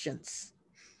nations.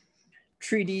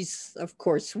 Treaties, of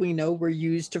course, we know were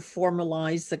used to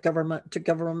formalize the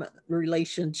government-to-government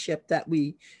relationship that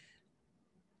we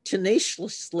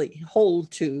tenaciously hold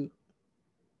to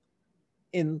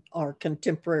in our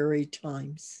contemporary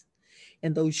times.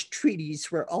 And those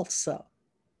treaties were also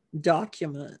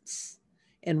documents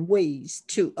and ways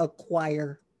to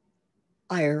acquire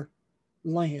our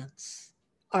lands,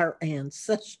 our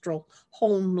ancestral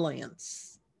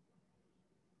homelands,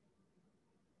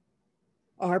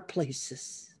 our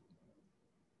places.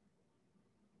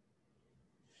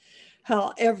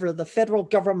 However, the federal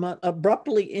government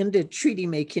abruptly ended treaty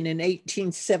making in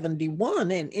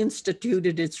 1871 and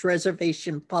instituted its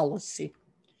reservation policy.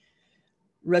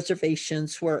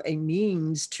 Reservations were a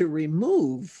means to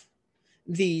remove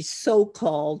these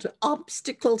so-called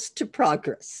obstacles to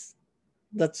progress.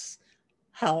 That's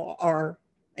how our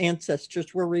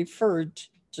ancestors were referred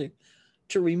to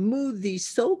remove these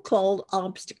so-called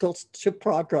obstacles to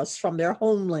progress from their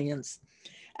homelands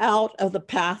out of the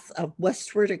path of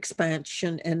westward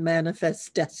expansion and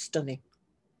manifest destiny.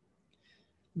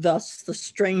 Thus, the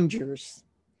strangers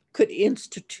could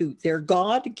institute their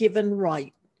God-given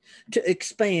right to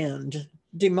expand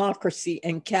democracy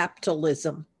and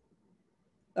capitalism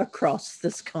across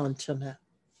this continent.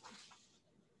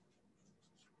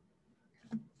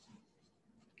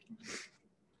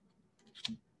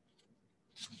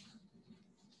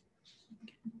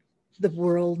 The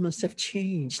world must have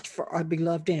changed for our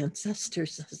beloved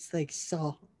ancestors as they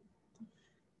saw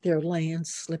their land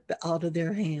slip out of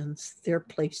their hands, their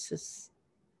places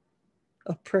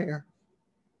of prayer.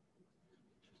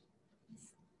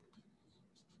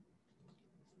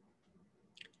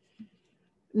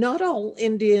 Not all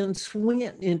Indians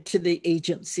went into the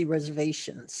agency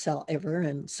reservations, however,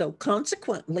 and so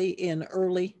consequently, in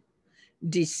early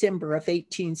December of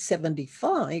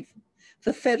 1875,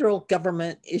 the federal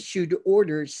government issued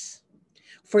orders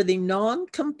for the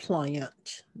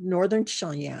non-compliant Northern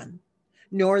Cheyenne,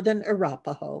 Northern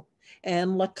Arapaho,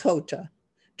 and Lakota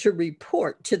to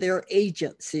report to their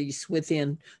agencies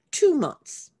within 2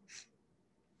 months.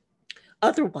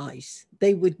 Otherwise,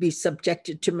 they would be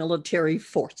subjected to military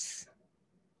force.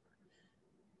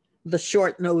 The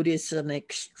short notice and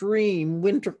extreme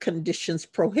winter conditions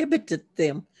prohibited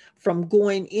them from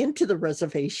going into the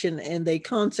reservation, and they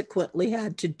consequently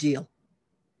had to deal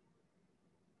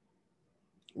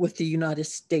with the United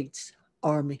States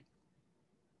Army.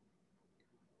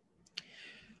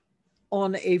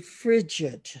 On a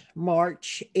frigid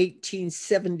March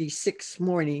 1876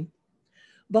 morning,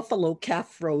 Buffalo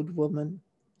Calf Road woman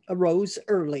arose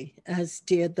early, as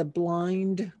did the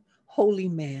blind holy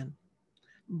man,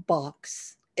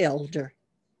 Box Elder.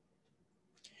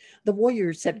 The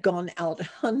warriors had gone out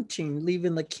hunting,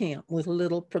 leaving the camp with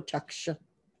little protection.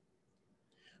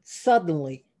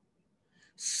 Suddenly,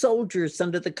 soldiers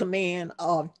under the command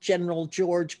of General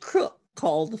George Crook,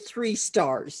 called the Three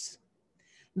Stars,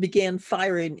 began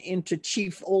firing into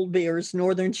Chief Old Bear's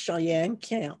Northern Cheyenne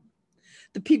camp.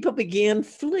 The people began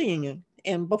fleeing,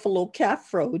 and Buffalo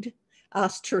Calf Road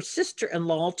asked her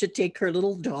sister-in-law to take her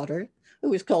little daughter,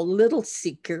 who was called Little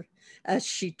Seeker, as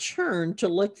she turned to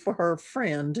look for her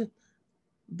friend,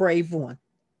 Brave One.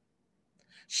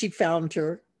 She found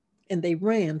her, and they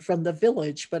ran from the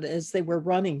village, but as they were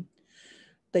running,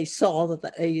 they saw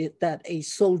that a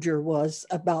soldier was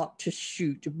about to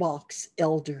shoot Box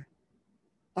Elder,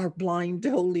 our blind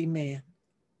holy man.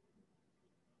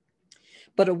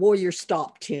 But a warrior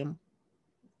stopped him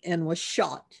and was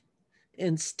shot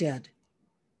instead.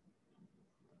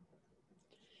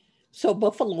 So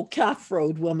Buffalo Calf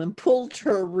Road woman pulled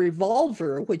her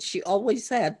revolver, which she always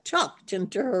had, tucked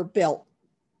into her belt,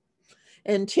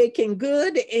 and taking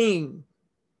good aim,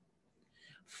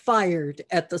 fired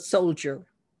at the soldier,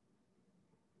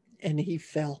 and he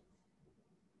fell.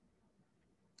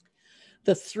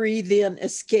 The three then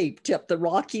escaped up the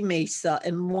rocky mesa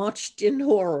and watched in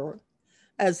horror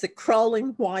as the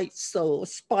crawling white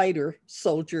spider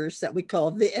soldiers that we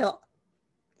call the elk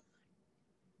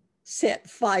set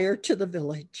fire to the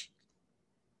village.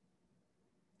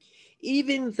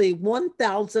 Even the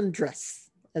 1,000 dress,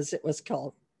 as it was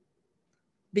called,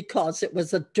 because it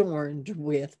was adorned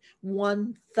with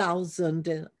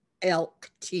 1,000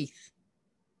 elk teeth.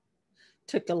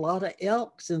 Took a lot of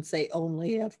elk since they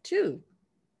only have 2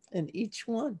 in each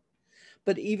one.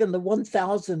 But even the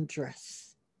 1,000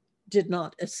 dress did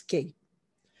not escape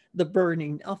the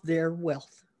burning of their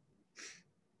wealth.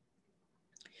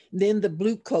 Then the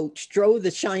blue coach drove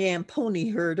the Cheyenne pony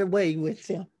herd away with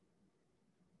them.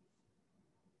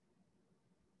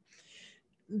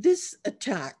 This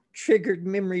attack triggered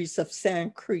memories of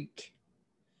Sand Creek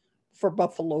for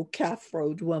Buffalo Calf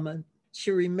Road woman.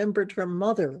 She remembered her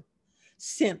mother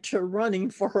sent her running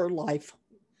for her life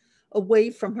away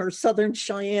from her Southern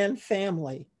Cheyenne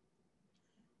family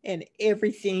and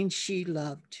everything she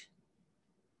loved.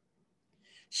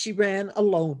 She ran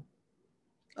alone,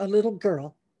 a little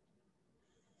girl,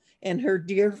 and her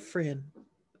dear friend,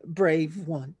 Brave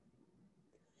One,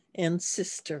 and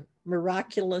sister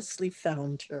miraculously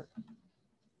found her.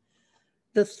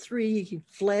 The three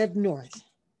fled north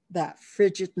that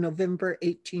frigid November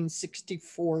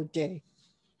 1864 day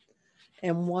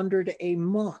and wandered a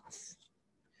month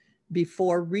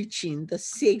before reaching the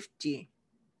safety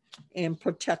and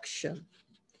protection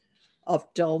of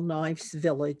Dull Knives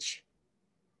Village.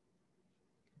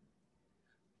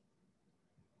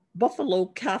 Buffalo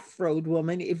Calf Road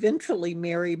woman eventually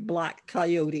married Black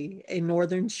Coyote, a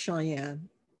Northern Cheyenne,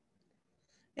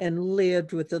 and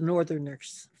lived with the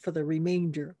Northerners for the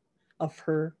remainder of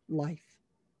her life.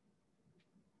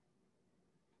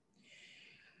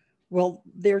 Well,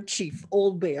 their chief,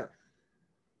 Old Bear,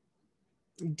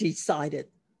 decided,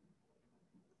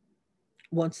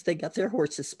 once they got their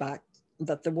horses back,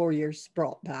 that the warriors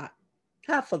brought back,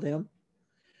 half of them,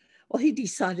 well, he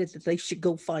decided that they should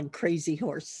go find Crazy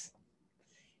Horse.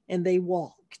 And they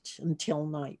walked until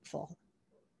nightfall.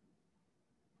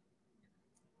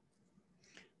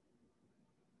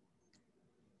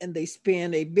 And they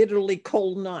spent a bitterly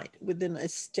cold night within a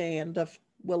stand of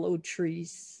willow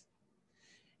trees.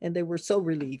 And they were so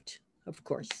relieved, of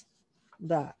course,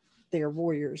 that their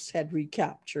warriors had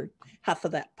recaptured half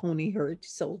of that pony herd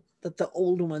so that the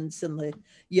old ones and the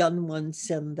young ones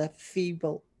and the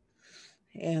feeble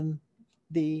and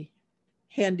the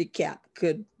handicapped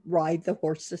could ride the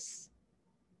horses.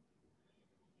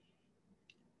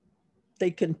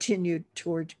 They continued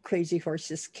toward Crazy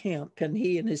Horse's camp, and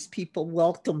he and his people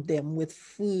welcomed them with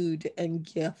food and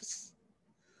gifts,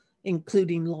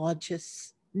 including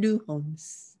lodges, new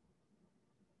homes.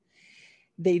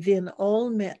 They then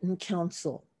all met in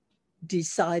council,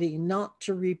 deciding not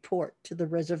to report to the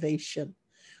reservation,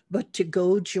 but to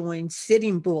go join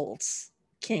Sitting Bull's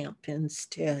camp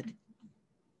instead.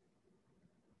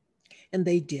 And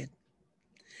they did.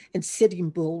 And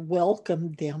Sitting Bull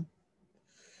welcomed them.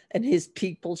 And his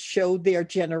people showed their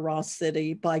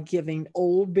generosity by giving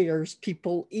Old Bear's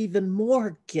people even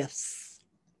more gifts.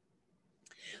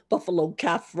 Buffalo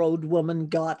Calf Road woman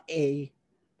got a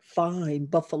fine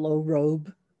buffalo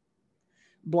robe.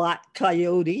 Black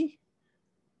Coyote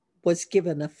was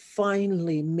given a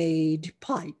finely made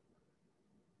pipe.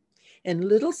 And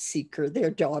Little Seeker,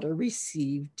 their daughter,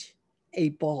 received a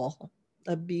ball,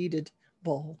 a beaded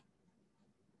ball.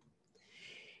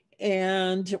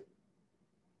 And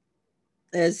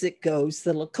as it goes,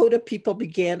 the Lakota people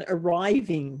began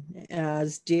arriving,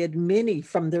 as did many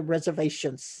from their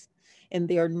reservations, and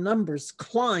their numbers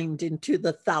climbed into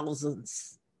the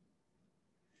thousands.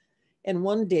 And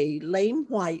one day, Lame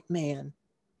White Man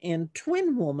and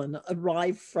Twin Woman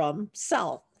arrived from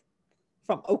south,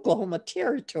 from Oklahoma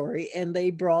Territory, and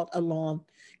they brought along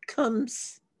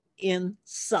Comes in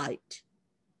Sight,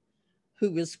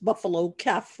 who was Buffalo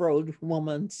Calf Road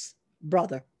woman's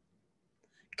brother.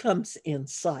 Comes in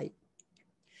Sight.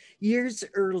 Years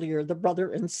earlier, the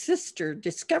brother and sister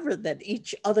discovered that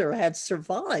each other had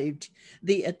survived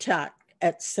the attack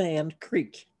at Sand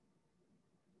Creek.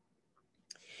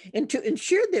 And to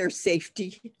ensure their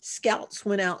safety, scouts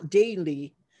went out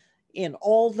daily in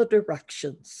all the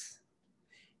directions.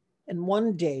 And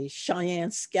one day,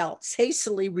 Cheyenne scouts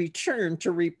hastily returned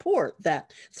to report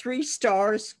that 3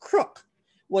 Stars Crook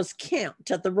was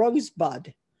camped at the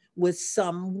Rosebud with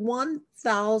some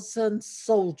 1,000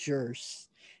 soldiers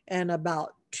and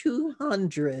about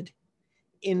 200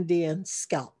 Indian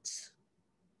scouts.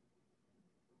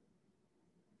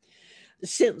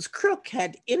 Since Crook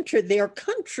had entered their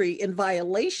country in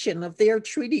violation of their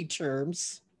treaty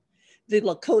terms, the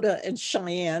Lakota and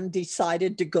Cheyenne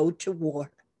decided to go to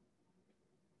war.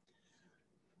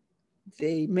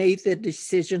 They made the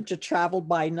decision to travel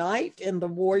by night, and the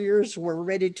warriors were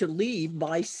ready to leave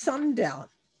by sundown.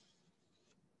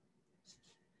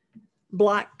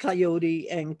 Black Coyote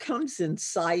and Comes in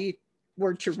Sight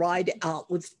were to ride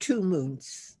out with 2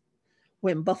 moons,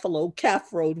 when Buffalo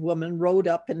Calf Road woman rode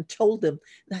up and told them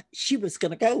that she was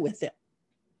going to go with it.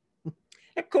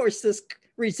 Of course, this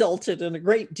resulted in a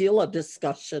great deal of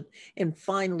discussion, and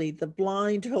finally the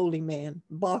blind holy man,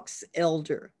 Box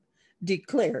Elder,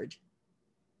 declared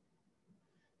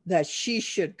that she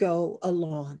should go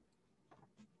alone.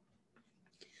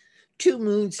 2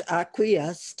 moons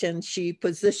acquiesced, and she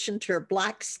positioned her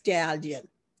black stallion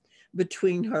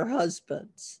between her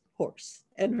husband's horse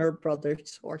and her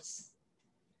brother's horse.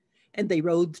 And they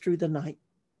rode through the night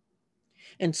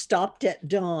and stopped at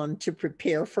dawn to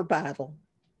prepare for battle.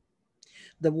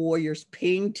 The warriors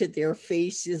painted their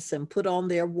faces and put on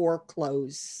their war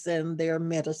clothes and their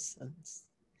medicines.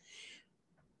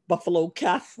 Buffalo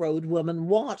Calf Road woman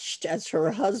watched as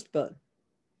her husband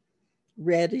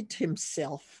readied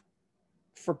himself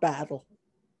for battle.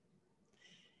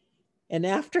 And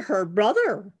after her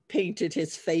brother painted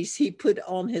his face, he put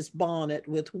on his bonnet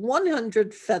with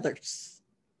 100 feathers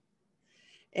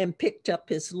and picked up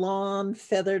his long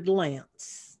feathered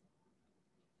lance.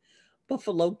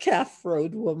 Buffalo Calf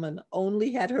Road woman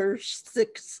only had her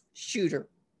 6-shooter.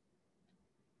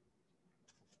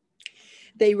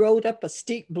 They rode up a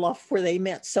steep bluff where they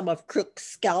met some of Crook's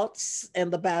scouts,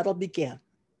 and the battle began.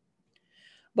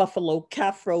 Buffalo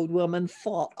Calf Road woman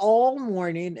fought all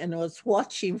morning and was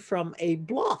watching from a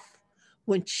bluff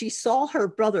when she saw her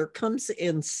brother Comes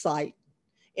in Sight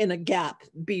in a gap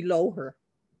below her.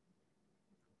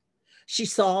 She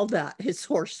saw that his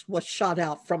horse was shot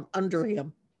out from under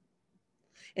him,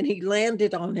 and he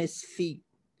landed on his feet,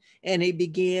 and he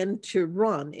began to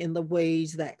run in the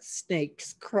ways that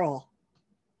snakes crawl.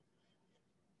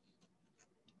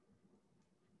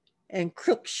 And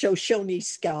Crook Shoshone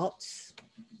scouts,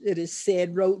 it is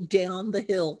said, rode down the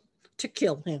hill to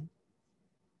kill him.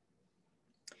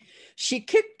 She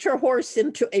kicked her horse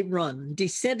into a run,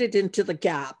 descended into the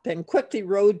gap, and quickly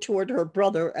rode toward her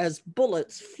brother as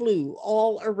bullets flew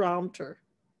all around her.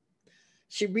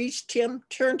 She reached him,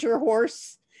 turned her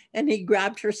horse, and he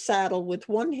grabbed her saddle with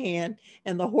one hand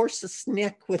and the horse's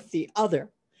neck with the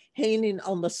other, hanging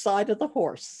on the side of the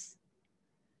horse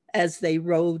as they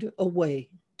rode away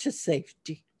to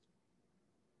safety.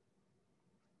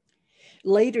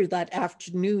 Later that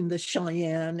afternoon, the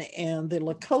Cheyenne and the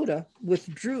Lakota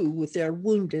withdrew with their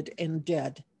wounded and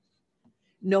dead,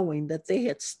 knowing that they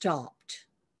had stopped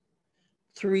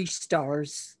 3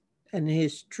 Stars and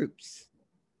his troops,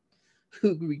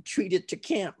 who retreated to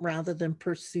camp rather than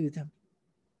pursue them.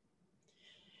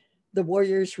 The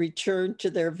warriors returned to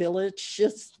their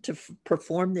villages to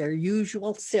perform their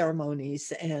usual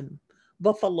ceremonies, and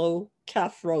Buffalo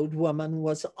Calf Road woman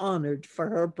was honored for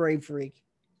her bravery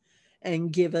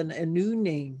and given a new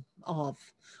name of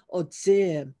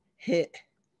Otzim Hit,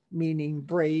 meaning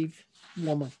brave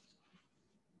woman.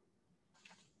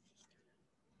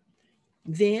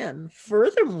 Then,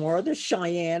 furthermore, the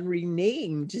Cheyenne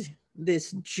renamed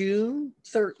this June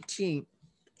 13th,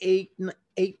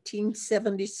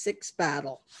 1876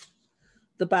 battle,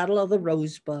 the Battle of the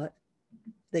Rosebud.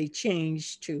 They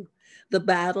changed to the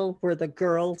battle where the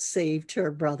girl saved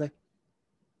her brother.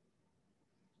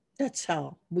 That's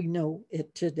how we know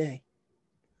it today.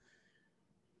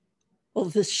 Well,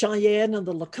 the Cheyenne and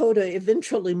the Lakota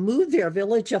eventually moved their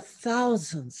village of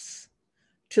thousands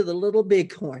to the Little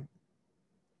Bighorn.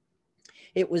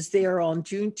 It was there on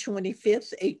June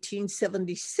 25th,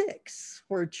 1876,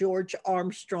 where George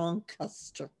Armstrong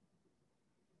Custer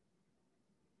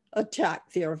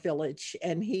attacked their village,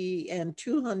 and he and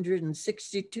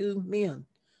 262 men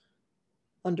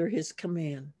under his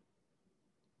command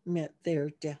met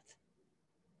their death.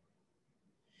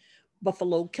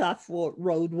 Buffalo Calf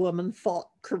Road woman fought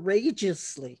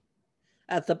courageously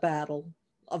at the Battle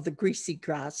of the Greasy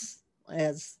Grass,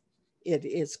 as it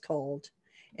is called,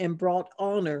 and brought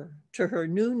honor to her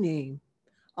new name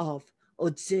of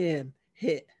Otzim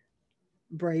Hit,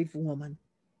 brave woman.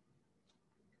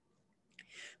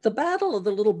 The Battle of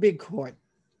the Little Bighorn,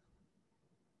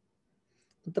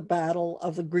 the Battle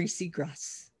of the Greasy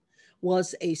Grass,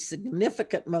 was a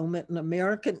significant moment in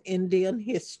American Indian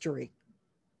history,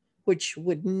 which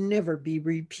would never be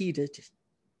repeated.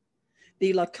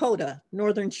 The Lakota,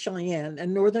 Northern Cheyenne,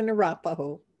 and Northern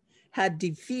Arapaho had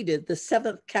defeated the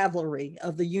 7th Cavalry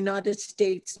of the United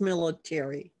States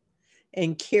military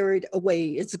and carried away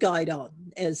its guidon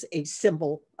as a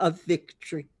symbol of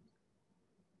victory.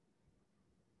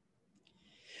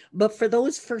 But for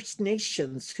those First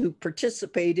Nations who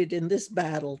participated in this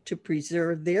battle to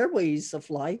preserve their ways of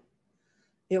life,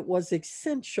 it was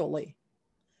essentially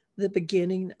the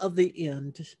beginning of the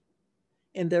end,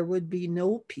 and there would be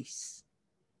no peace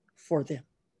for them.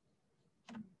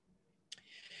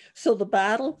 So the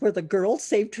battle where the girl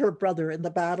saved her brother and the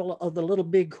Battle of the Little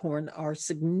Bighorn are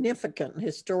significant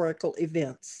historical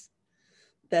events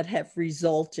that have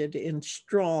resulted in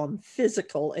strong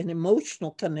physical and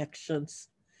emotional connections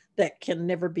that can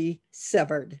never be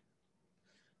severed.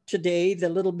 Today, the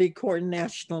Little Bighorn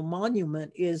National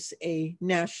Monument is a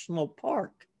national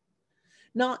park,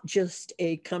 not just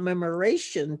a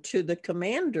commemoration to the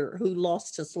commander who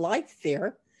lost his life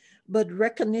there, but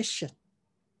recognition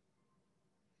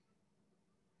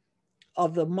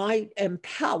of the might and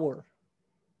power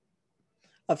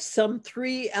of some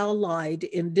 3 allied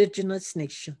Indigenous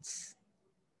nations,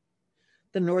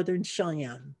 the Northern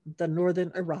Cheyenne, the Northern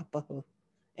Arapaho,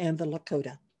 and the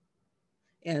Lakota.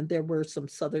 And there were some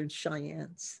Southern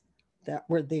Cheyennes that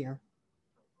were there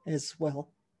as well.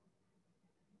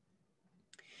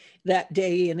 That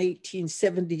day in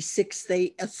 1876,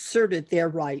 they asserted their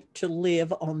right to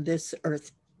live on this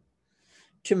earth,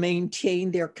 to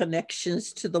maintain their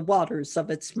connections to the waters of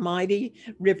its mighty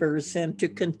rivers, and to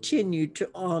continue to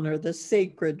honor the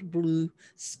sacred blue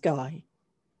sky.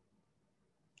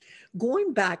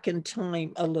 Going back in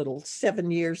time a little,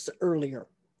 7 years earlier,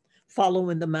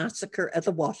 following the massacre at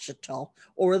the Washita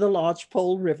or the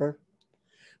Lodgepole River,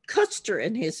 Custer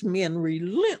and his men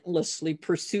relentlessly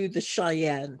pursued the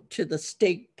Cheyenne to the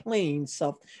staked plains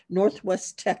of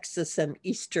Northwest Texas and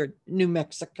eastern New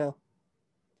Mexico.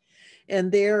 And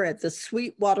there at the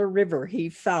Sweetwater River, he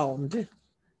found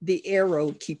the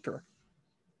arrow keeper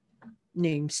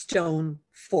named Stone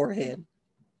Forehead.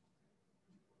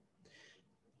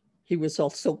 He was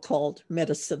also called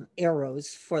Medicine Arrows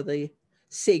for the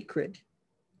sacred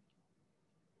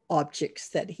objects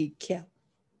that he kept.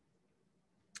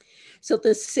 So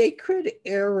the sacred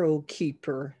arrow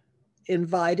keeper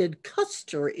invited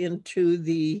Custer into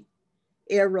the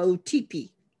arrow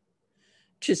teepee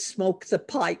to smoke the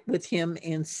pipe with him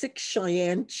and 6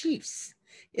 Cheyenne chiefs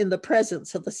in the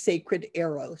presence of the sacred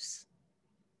arrows.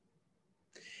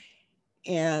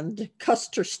 And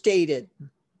Custer stated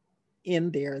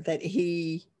in there that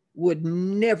he would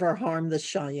never harm the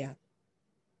Cheyenne,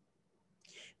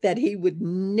 that he would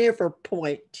never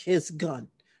point his gun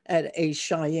at a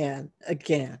Cheyenne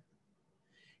again.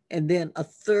 And then a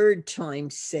third time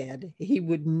said he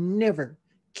would never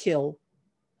kill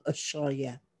a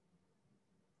Cheyenne.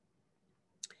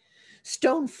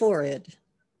 Stone Forehead,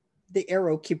 the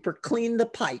arrow keeper, cleaned the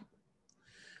pipe,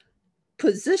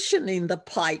 positioning the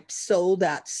pipe so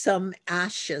that some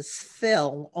ashes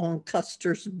fell on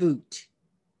Custer's boot.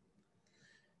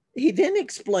 He then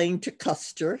explained to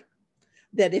Custer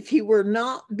that if he were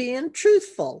not being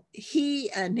truthful,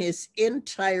 he and his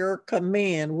entire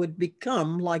command would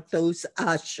become like those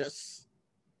ashes.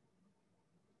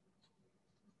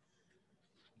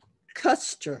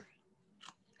 Custer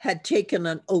had taken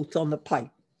an oath on the pipe,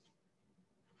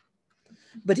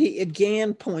 but he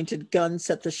again pointed guns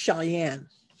at the Cheyenne,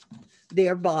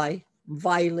 thereby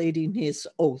violating his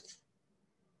oath.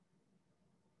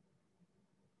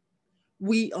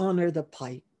 We honor the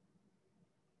pipe.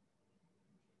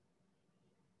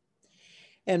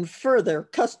 And further,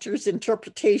 Custer's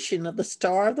interpretation of the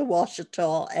Star of the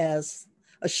Washita as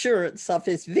assurance of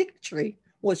his victory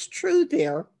was true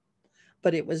there,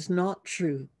 but it was not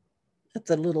true at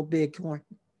the Little Bighorn.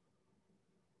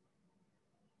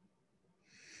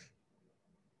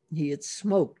 He had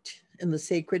smoked in the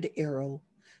sacred arrow,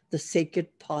 the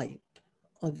sacred pipe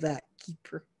of that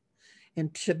keeper,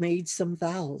 and made some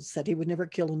vows that he would never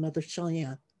kill another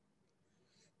Cheyenne.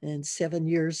 And 7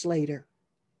 years later,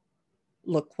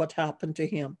 look what happened to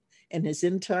him and his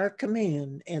entire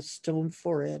command, as Stone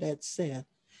Forehead had said,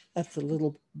 at the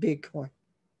Little Bighorn.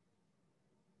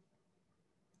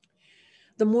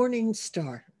 The morning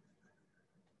star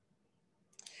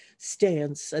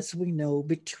stands, as we know,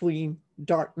 between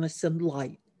darkness and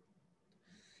light.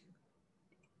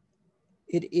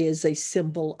 It is a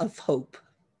symbol of hope.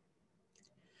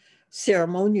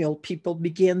 Ceremonial people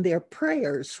begin their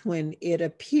prayers when it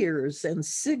appears and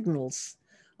signals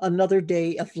another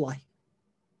day of light.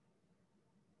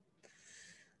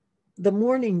 The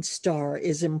morning star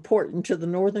is important to the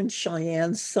Northern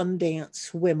Cheyenne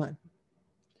Sundance women.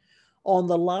 On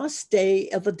the last day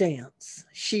of the dance,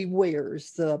 she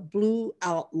wears the blue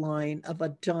outline of a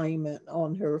diamond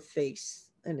on her face,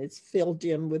 and it's filled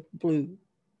in with blue.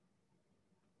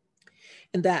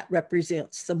 And that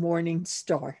represents the morning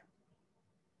star.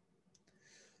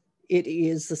 It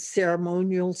is the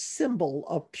ceremonial symbol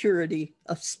of purity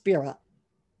of spirit.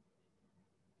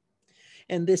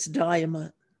 And this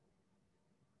diamond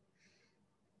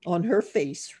on her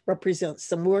face represents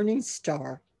the morning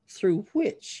star through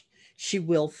which she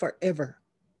will forever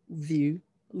view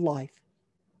life.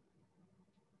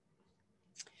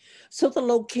 So the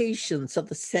locations of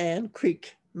the Sand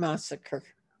Creek Massacre,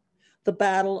 the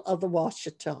Battle of the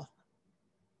Washita,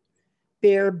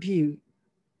 Bear Butte,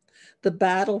 the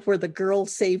battle where the girl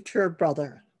saved her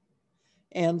brother,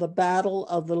 and the Battle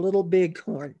of the Little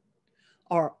Bighorn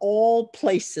are all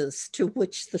places to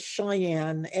which the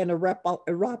Cheyenne and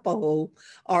Arapaho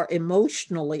are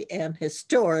emotionally and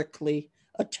historically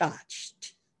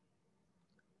attached.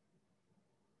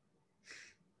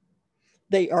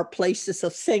 They are places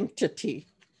of sanctity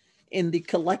in the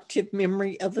collective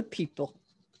memory of the people.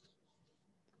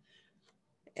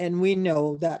 And we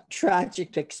know that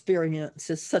tragic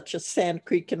experiences such as Sand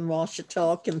Creek and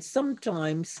Washita can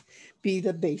sometimes be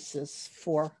the basis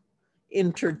for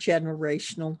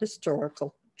intergenerational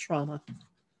historical trauma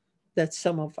that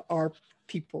some of our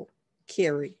people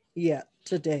carry yet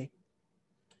today.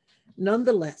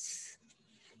 Nonetheless,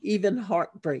 even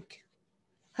heartbreak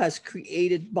has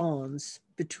created bonds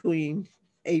between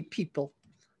a people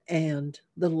and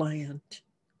the land.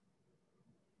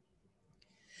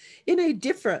 In a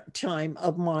different time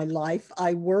of my life,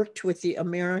 I worked with the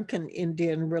American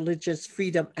Indian Religious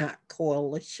Freedom Act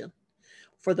Coalition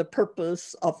for the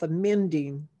purpose of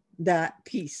amending that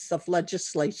piece of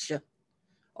legislation,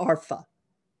 ARFA,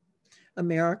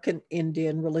 American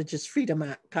Indian Religious Freedom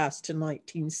Act, passed in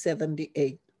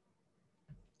 1978.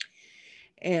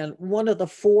 And one of the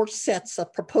 4 sets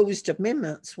of proposed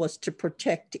amendments was to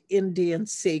protect Indian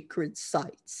sacred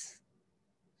sites.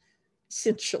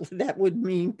 Essentially, that would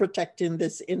mean protecting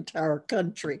this entire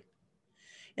country.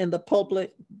 And the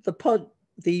public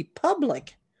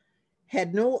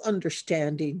had no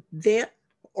understanding then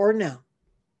or now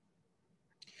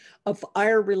of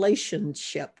our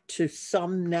relationship to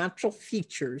some natural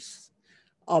features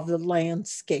of the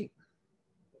landscape.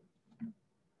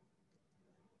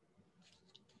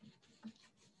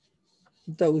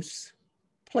 Those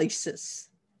places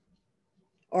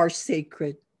are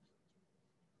sacred.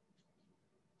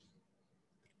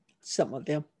 some of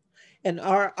them. And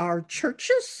are our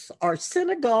churches, our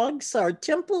synagogues, our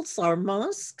temples, our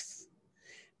mosques,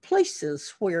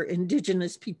 places where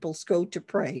Indigenous peoples go to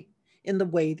pray in the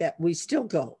way that we still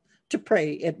go to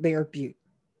pray at Bear Butte.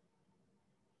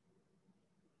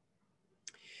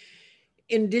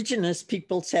 Indigenous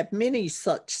peoples have many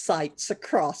such sites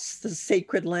across the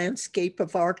sacred landscape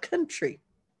of our country,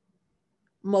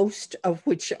 most of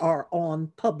which are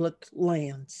on public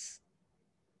lands.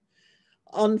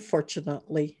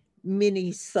 Unfortunately,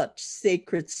 many such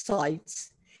sacred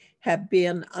sites have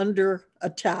been under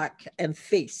attack and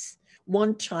face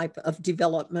one type of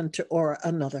development or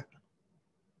another,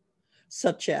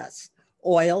 such as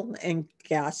oil and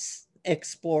gas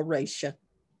exploration,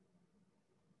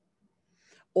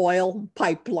 oil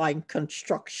pipeline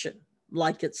construction,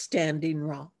 like at Standing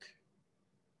Rock,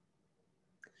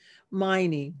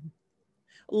 mining,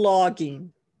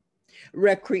 logging,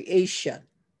 recreation,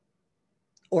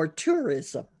 or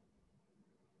tourism.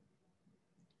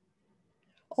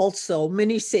 Also,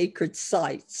 many sacred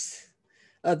sites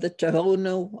of the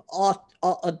Tohono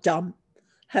O'odham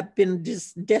have been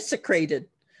desecrated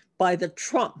by the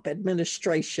Trump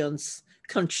administration's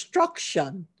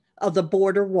construction of the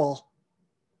border wall.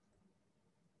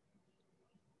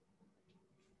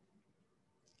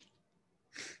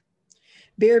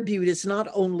 Bear Butte is not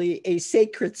only a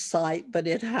sacred site, but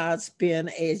it has been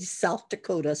a South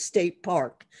Dakota state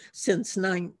park since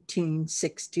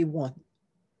 1961.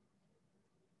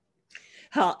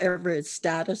 However, its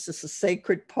status as a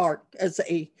sacred park, as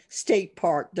a state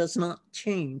park, does not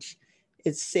change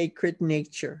its sacred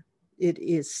nature. It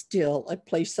is still a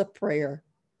place of prayer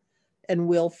and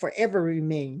will forever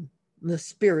remain the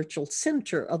spiritual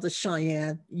center of the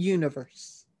Cheyenne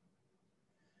universe.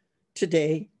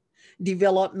 Today,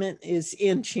 development is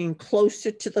inching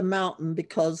closer to the mountain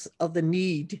because of the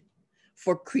need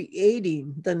for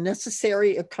creating the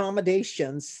necessary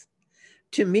accommodations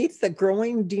to meet the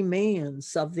growing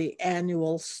demands of the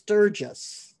annual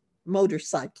Sturgis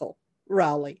motorcycle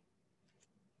rally,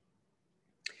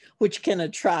 which can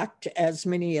attract as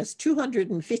many as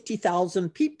 250,000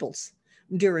 people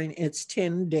during its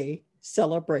 10-day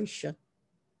celebration.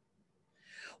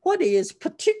 What is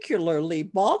particularly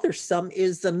bothersome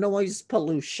is the noise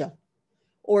pollution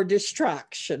or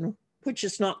distraction, which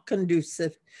is not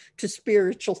conducive to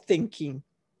spiritual thinking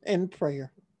and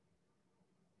prayer.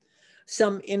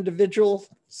 Some individuals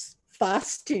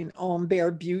fasting on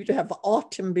Bear Butte have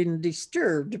often been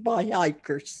disturbed by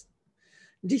hikers,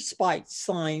 despite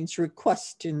signs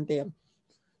requesting them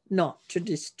not to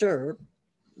disturb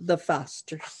the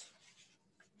fasters.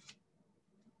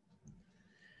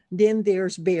 Then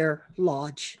there's Bear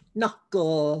Lodge,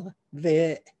 Nako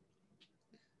Ve.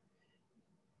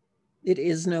 It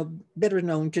is no better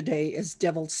known today as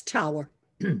Devil's Tower.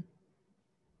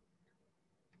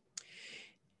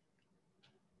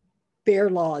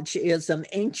 Bear Lodge is an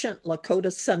ancient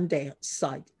Lakota Sundance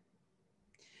site.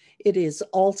 It is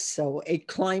also a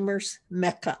climber's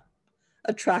mecca,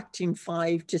 attracting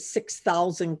 5,000 to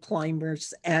 6,000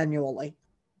 climbers annually.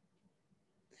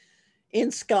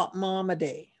 In Scott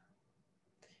Momaday,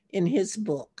 in his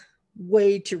book,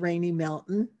 Way to Rainy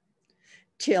Mountain,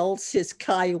 tells his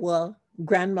Kiowa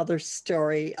grandmother's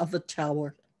story of the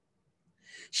tower.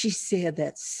 She said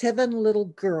that 7 little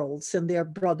girls and their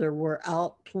brother were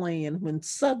out playing when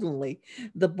suddenly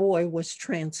the boy was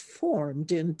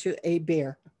transformed into a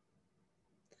bear.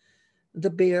 The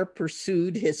bear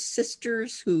pursued his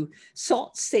sisters, who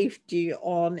sought safety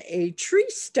on a tree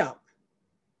stump,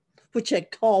 which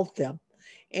had called them,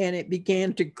 and it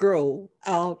began to grow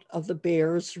out of the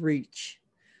bear's reach.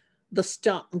 The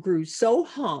stump grew so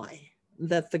high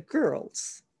that the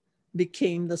girls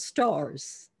became the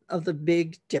stars of the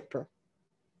Big Dipper.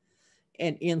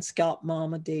 And in Scott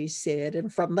Momaday said,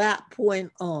 and from that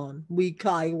point on, we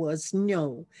Kiowas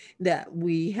know that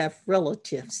we have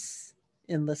relatives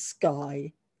in the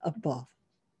sky above.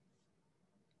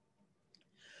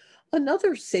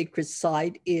 Another sacred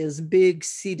site is Big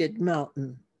Seated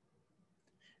Mountain,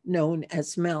 known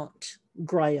as Mount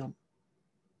Graham.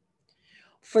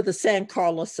 For the San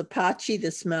Carlos Apache,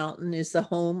 this mountain is the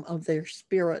home of their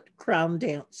spirit crown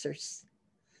dancers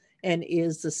and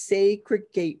is the sacred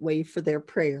gateway for their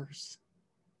prayers.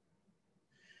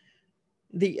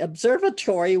 The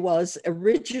observatory was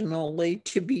originally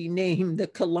to be named the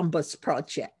Columbus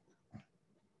Project.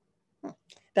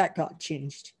 That got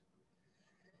changed.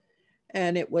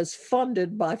 And it was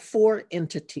funded by 4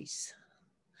 entities: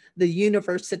 the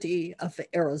University of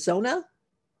Arizona,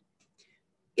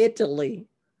 Italy,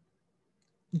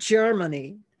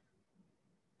 Germany,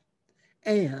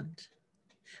 and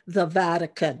the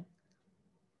Vatican.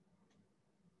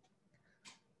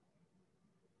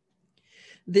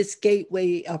 This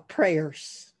gateway of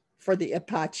prayers for the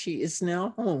Apache is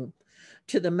now home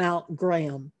to the Mount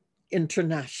Graham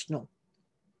International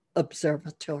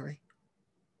Observatory.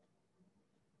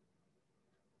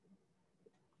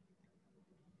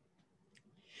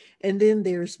 And then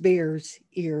there's Bear's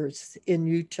Ears in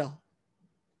Utah.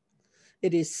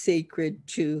 It is sacred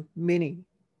to many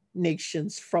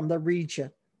nations from the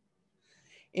region.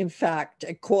 In fact,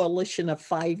 a coalition of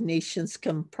 5 nations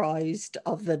comprised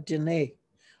of the Dene,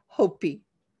 Hopi,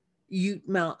 Ute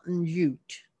Mountain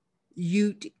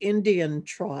Ute Indian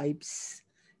tribes,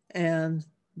 and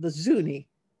the Zuni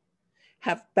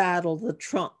have battled the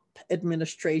Trump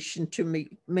administration to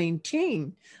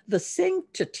maintain the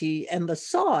sanctity and the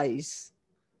size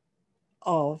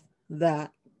of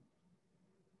that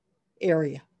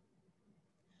area.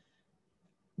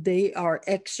 They are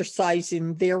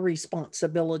exercising their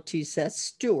responsibilities as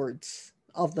stewards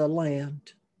of the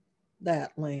land,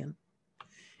 that land.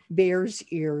 Bear's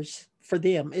Ears for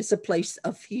them is a place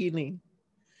of healing,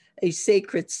 a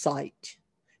sacred site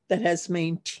that has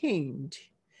maintained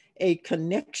a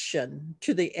connection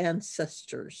to the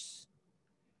ancestors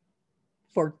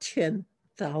for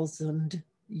 10,000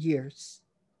 years.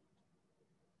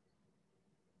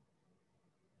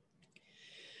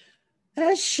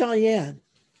 As Cheyenne,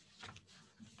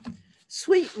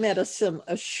 sweet medicine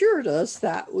assured us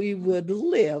that we would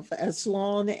live as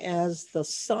long as the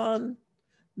sun,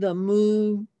 the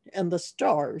moon, and the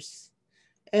stars,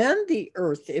 and the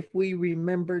earth if we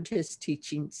remembered his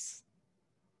teachings.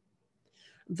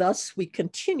 Thus, we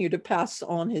continue to pass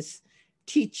on his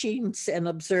teachings and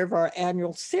observe our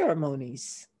annual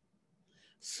ceremonies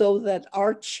so that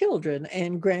our children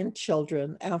and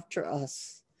grandchildren after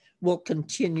us will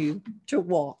continue to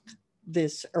walk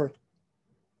this earth.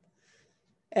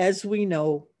 As we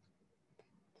know,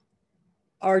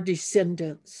 our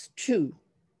descendants too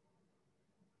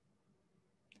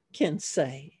can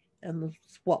say, and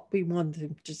that's what we want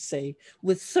them to say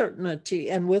with certainty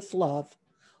and with love,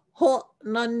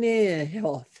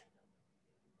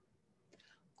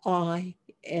 I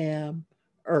am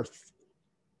earth.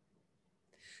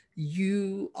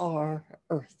 You are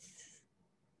earth.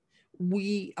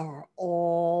 We are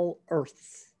all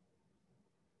earth.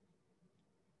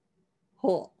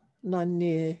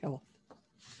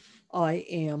 I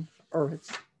am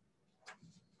earth.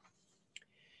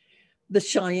 The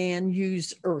Cheyenne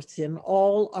use earth in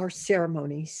all our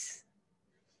ceremonies,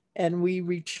 and we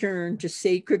return to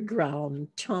sacred ground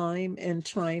time and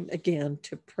time again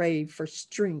to pray for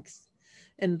strength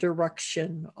and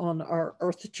direction on our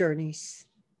earth journeys.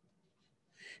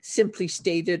 Simply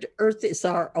stated, earth is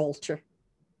our altar.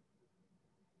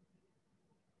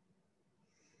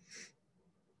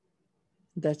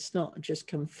 That's not just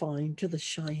confined to the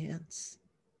Cheyennes.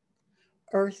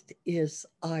 Earth is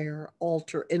our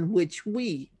altar in which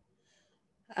we,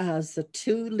 as the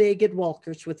 2-legged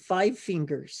walkers with 5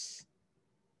 fingers,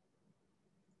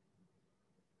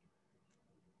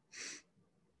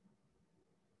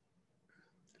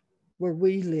 where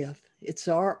we live, it's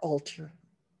our altar.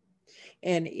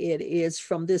 And it is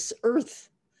from this earth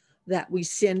that we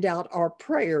send out our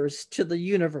prayers to the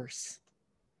universe,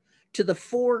 to the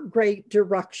 4 great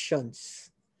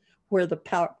directions where the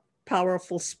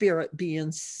powerful spirit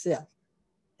beings sit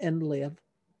and live.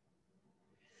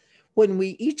 When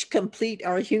we each complete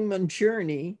our human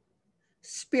journey,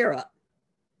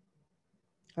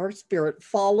 our spirit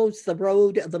follows the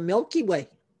road of the Milky Way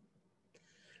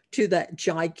to that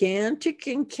gigantic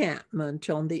encampment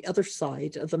on the other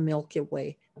side of the Milky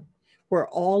Way, where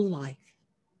all life,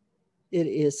 it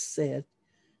is said,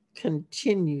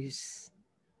 continues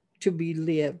to be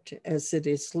lived as it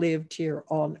is lived here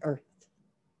on earth.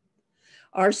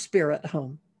 Our spirit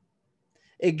home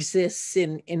exists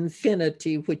in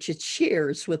infinity, which it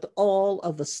shares with all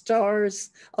of the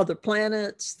stars, other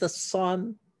planets, the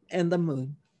sun, and the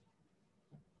moon.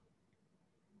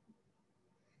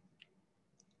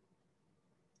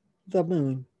 The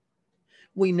moon.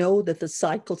 We know that the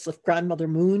cycles of Grandmother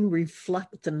Moon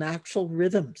reflect the natural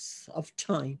rhythms of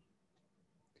time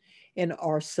and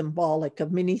are symbolic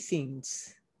of many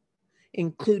things,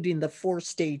 including the 4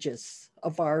 stages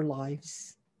of our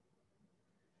lives.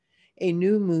 A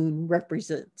new moon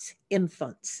represents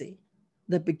infancy,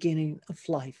 the beginning of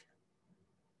life.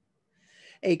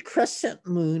 A crescent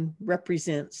moon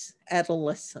represents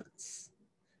adolescence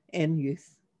and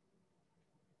youth.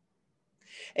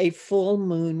 A full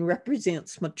moon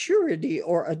represents maturity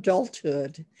or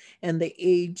adulthood and the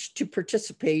age to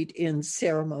participate in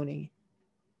ceremony.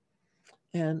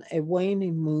 And a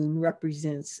waning moon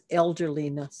represents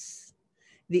elderliness,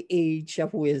 the age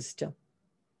of wisdom,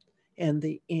 and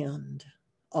the end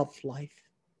of life.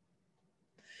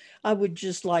 I would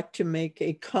just like to make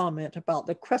a comment about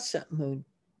the crescent moon,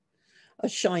 a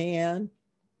Cheyenne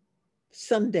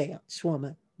Sundance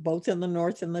woman, both in the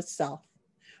North and the South,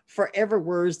 forever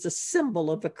wears the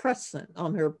symbol of a crescent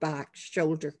on her back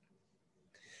shoulder.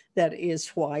 That is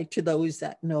why, to those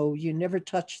that know, you never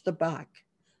touch the back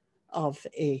of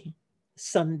a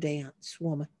Sundance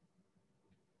woman.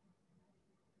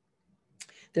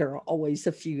 There are always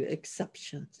a few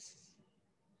exceptions.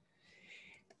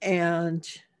 And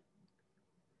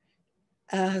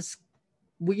as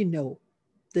we know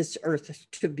this earth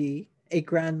to be a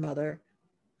grandmother,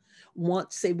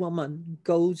 once a woman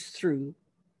goes through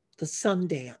the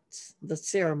Sundance, the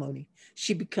ceremony,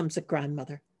 she becomes a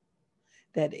grandmother.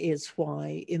 That is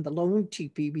why in the lone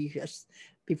teepee,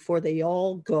 before they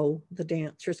all go, the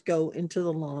dancers go into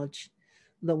the lodge,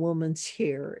 the woman's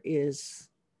hair is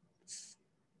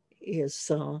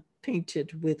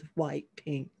painted with white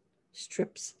paint,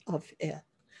 strips of it,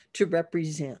 to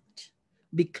represent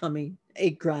becoming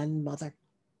a grandmother.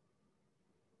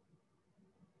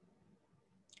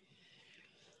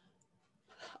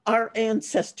 Our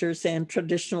ancestors and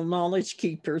traditional knowledge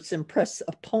keepers impress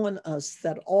upon us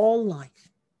that all life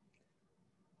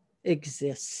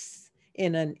exists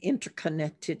in an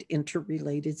interconnected,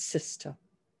 interrelated system.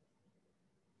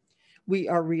 We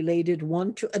are related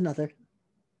one to another,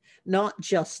 not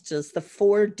just as the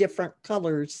four different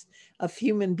colors of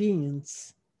human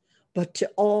beings, but to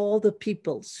all the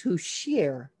peoples who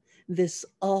share this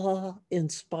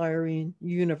awe-inspiring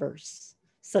universe,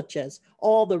 such as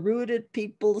all the rooted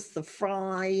peoples, the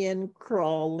flying,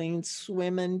 crawling,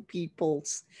 swimming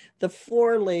peoples, the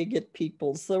four-legged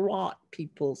peoples, the rock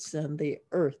peoples, and the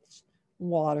earth,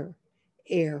 water,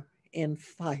 air, and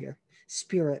fire,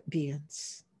 spirit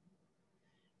beings.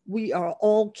 We are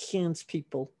all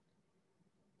kinspeople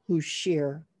who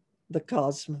share the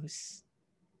cosmos.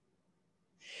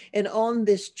 And on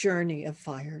this journey of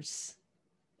fires,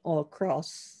 all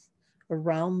across,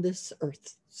 around this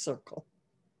earth circle,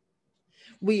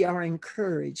 we are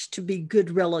encouraged to be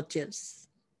good relatives.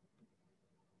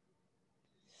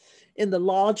 In the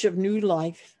Lodge of New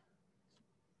Life,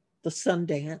 the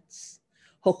Sundance,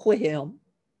 Ho'ohem,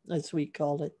 as we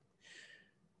call it,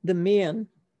 the men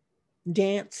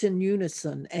dance in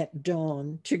unison at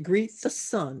dawn to greet the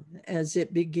sun as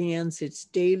it begins its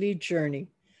daily journey,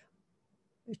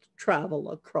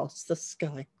 travel across the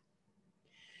sky.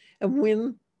 And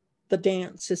when the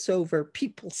dance is over,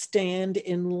 people stand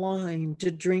in line to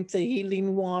drink the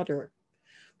healing water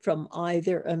from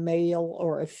either a male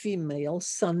or a female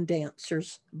sun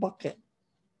dancer's bucket.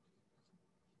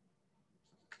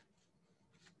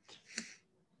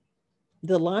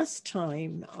 The last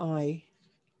time I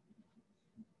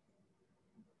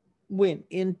went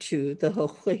into the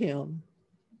Ho'ohem,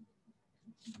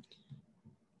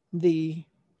 the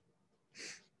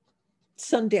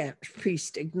Sundance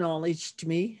priest acknowledged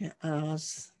me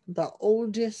as the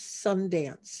oldest sun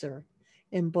dancer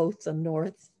in both the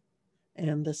North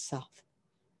and the South.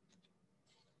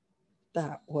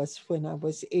 That was when I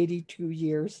was 82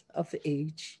 years of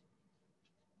age.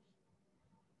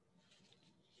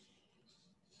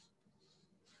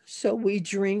 So we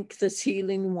drink this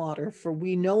healing water, for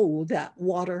we know that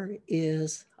water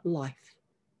is life.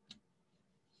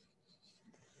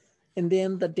 And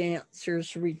then the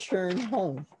dancers return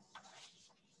home,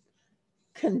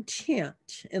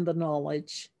 content in the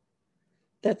knowledge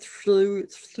that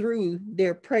through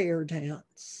their prayer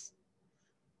dance,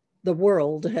 the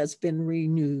world has been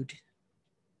renewed.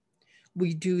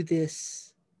 We do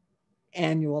this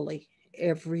annually,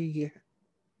 every year.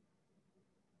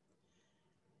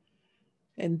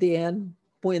 And then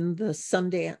when the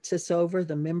Sundance is over,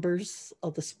 the members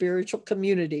of the spiritual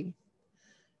community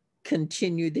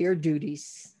continue their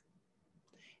duties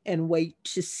and wait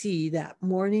to see that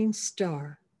morning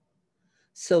star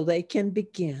so they can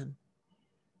begin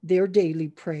their daily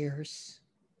prayers,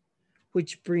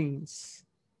 which brings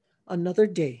another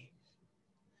day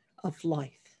of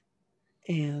life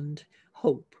and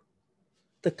hope,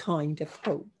 the kind of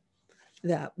hope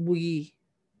that we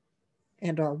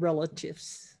and our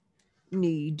relatives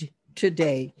need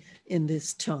today in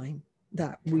this time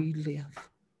that we live.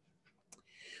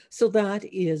 So that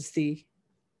is the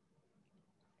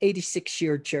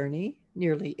 86-year journey,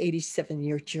 nearly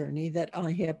 87-year journey that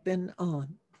I have been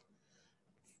on,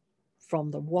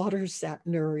 from the waters that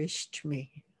nourished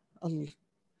me,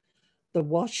 the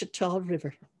Ouachita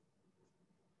River,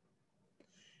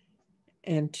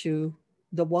 and to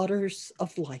the waters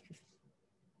of life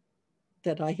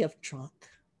that I have drunk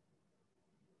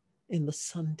in the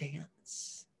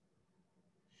Sundance,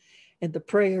 and the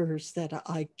prayers that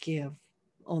I give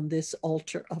on this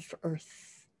altar of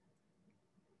earth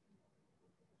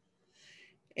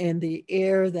and the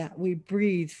air that we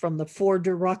breathe from the four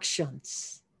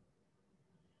directions,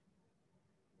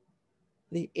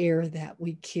 the air that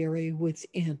we carry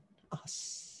within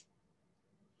us,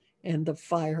 and the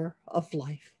fire of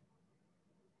life.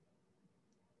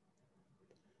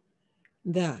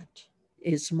 That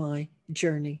is my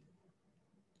journey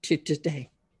to today.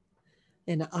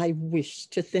 And I wish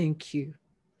to thank you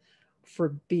for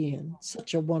being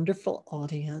such a wonderful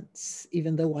audience,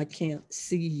 even though I can't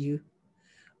see you.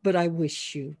 But I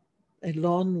wish you a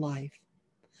long life,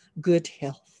 good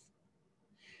health,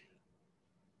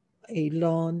 a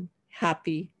long,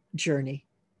 happy journey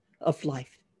of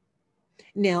life.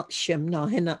 Now,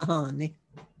 Shemna Hina'ani.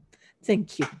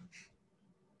 Thank you.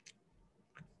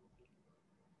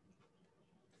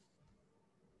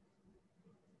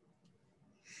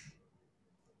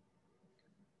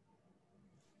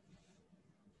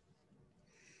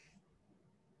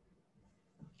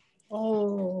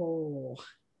 Oh,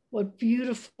 what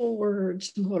beautiful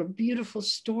words and what a beautiful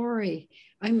story.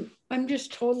 I'm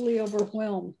just totally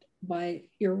overwhelmed by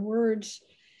your words,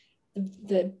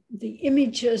 the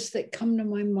images that come to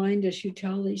my mind as you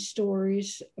tell these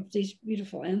stories of these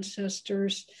beautiful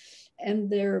ancestors, and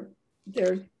they're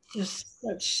just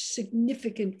such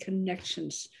significant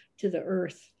connections to the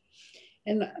earth.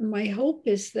 And my hope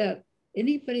is that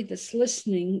anybody that's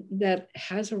listening that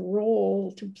has a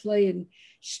role to play in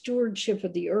stewardship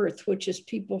of the earth, which is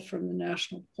people from the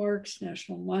national parks,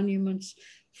 national monuments,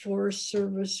 Forest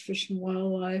Service, Fish and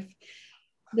Wildlife,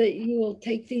 that you will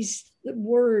take these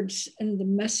words and the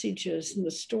messages and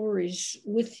the stories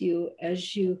with you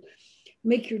as you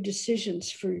make your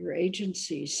decisions for your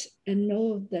agencies, and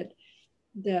know that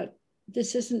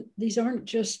this isn't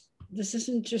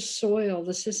just soil,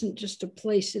 this isn't just a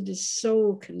place, it is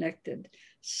so connected,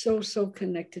 so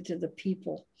connected to the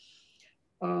people.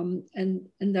 And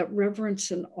that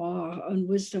reverence and awe and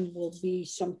wisdom will be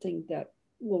something that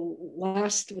will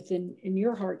last in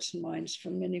your hearts and minds for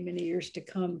many, many years to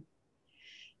come.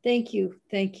 Thank you,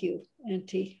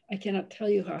 Auntie. I cannot tell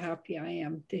you how happy I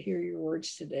am to hear your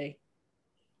words today.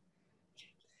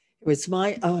 It was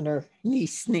my honor,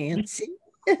 Niece Nancy.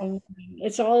 Oh,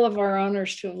 it's all of our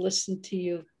honors to have listened to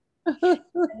you.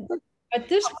 At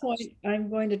this point, I'm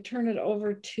going to turn it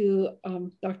over to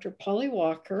Dr. Polly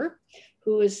Walker,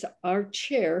 who is our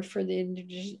chair for the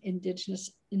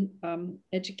Indigenous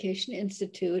Education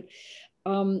Institute.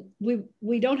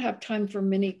 We don't have time for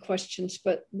many questions,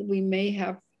 but we may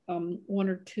have one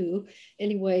or two.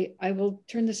 Anyway, I will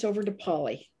turn this over to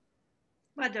Polly.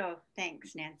 Wado,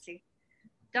 thanks, Nancy.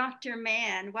 Dr.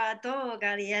 Mann, wado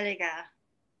galieriga.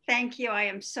 Thank you. I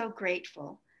am so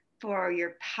grateful for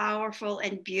your powerful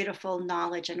and beautiful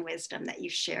knowledge and wisdom that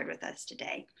you've shared with us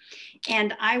today.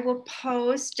 And I will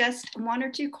pose just one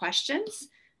or two questions.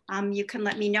 You can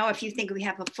let me know if you think we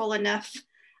have a full enough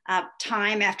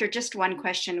time. After just one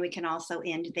question, we can also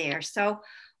end there. So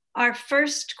our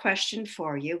first question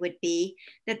for you would be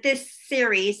that this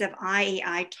series of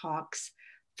IAI talks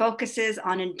focuses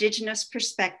on Indigenous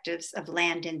perspectives of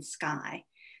land and sky.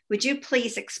 Would you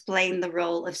please explain the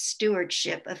role of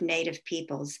stewardship of Native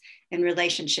peoples in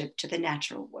relationship to the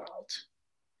natural world?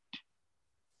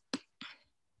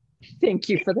 Thank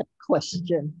you for that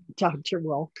question, Dr.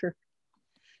 Walker.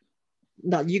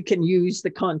 Now, you can use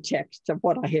the context of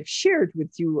what I have shared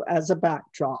with you as a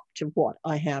backdrop to what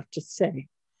I have to say.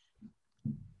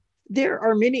 There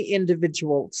are many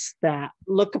individuals that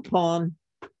look upon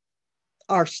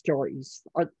our stories,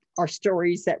 our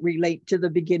stories that relate to the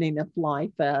beginning of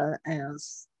life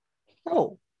as,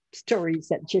 stories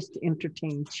that just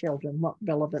entertain children. What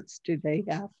relevance do they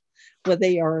have? Well,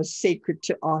 they are as sacred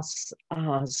to us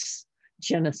as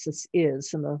Genesis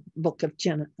is in the book of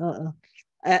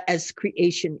as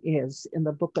creation is in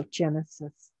the book of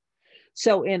Genesis.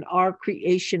 So in our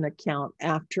creation account,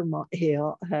 after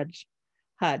Mahil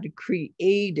had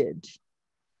created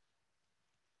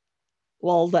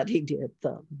all that he did,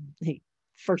 he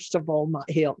first of all,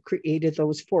 Mahil created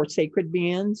those four sacred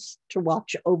beings to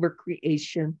watch over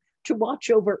creation, to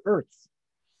watch over earth,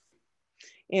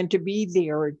 and to be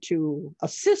there to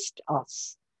assist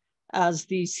us as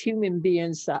these human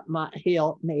beings that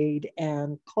Mahil made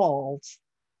and called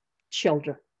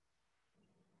children.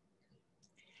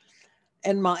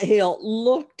 And Mahil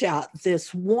looked at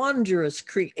this wondrous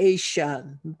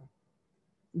creation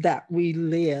that we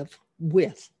live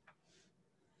with.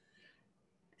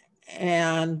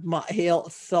 And Mahil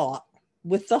thought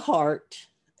with the heart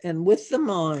and with the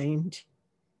mind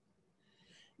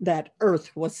that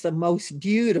earth was the most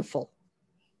beautiful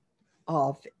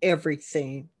of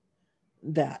everything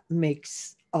that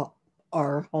makes up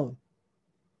our home.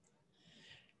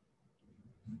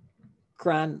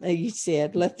 he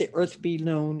said, let the earth be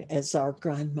known as our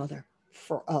grandmother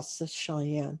for us as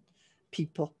Cheyenne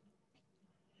people.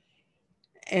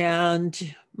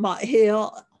 And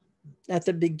Mahil, at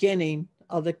the beginning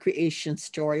of the creation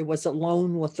story, was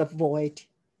alone with the void.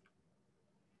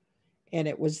 And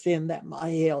it was then that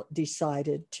Mahil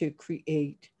decided to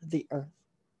create the earth.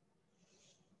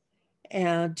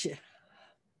 And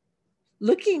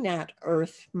looking at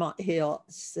earth, Mahil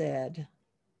said,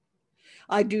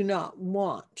 I do not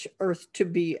want earth to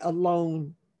be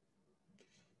alone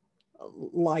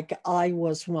like I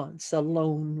was once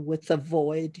alone with the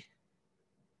void.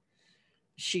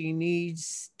 She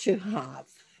needs to have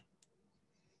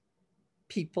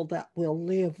people that will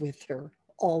live with her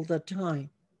all the time.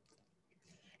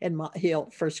 And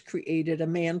Mahil first created a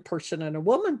man person and a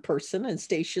woman person and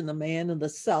stationed the man in the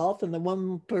south and the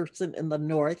woman person in the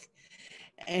north.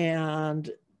 And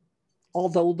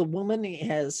although the woman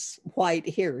has white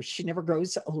hair, she never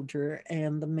grows older,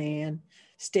 and the man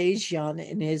stays young,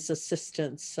 and his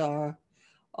assistants are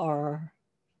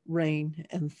rain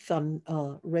and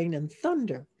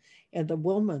thunder. And the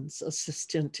woman's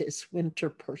assistant is winter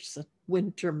person,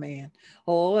 winter man,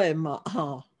 or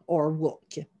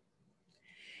Woken.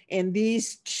 And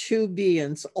these two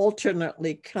beings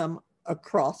alternately come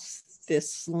across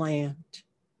this land.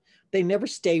 They never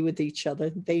stay with each other.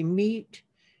 They meet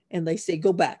and they say,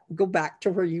 go back to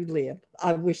where you live.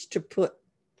 I wish to put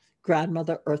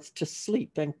Grandmother Earth to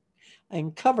sleep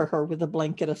and cover her with a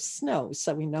blanket of snow.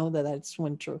 So we know that it's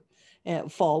winter,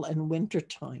 fall and winter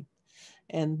time.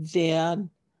 And then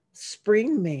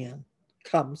Spring Man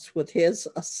comes with his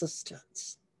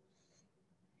assistants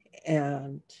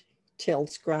and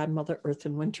tells Grandmother Earth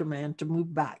and Winter Man to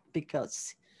move back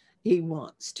because he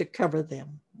wants to cover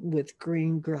them with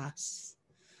green grass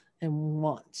and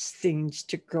wants things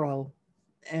to grow,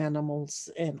 animals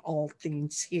and all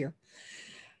things here.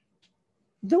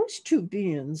 Those two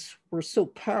beings were so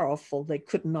powerful they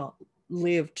could not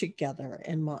live together,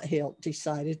 and Mahil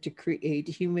decided to create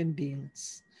human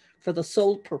beings for the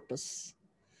sole purpose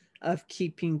of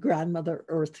keeping Grandmother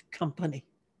Earth company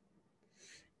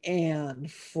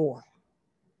and for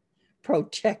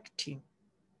protecting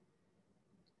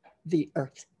the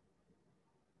earth.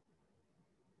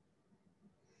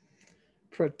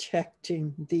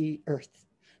 Protecting the earth.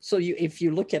 So if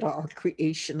you look at our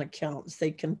creation accounts,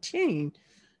 they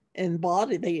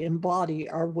embody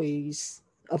our ways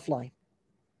of life.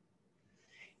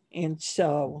 And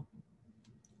so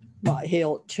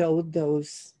Mahil told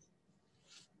those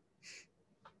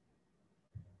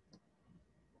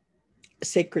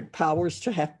sacred powers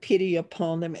to have pity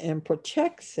upon them and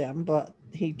protect them, but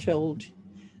he told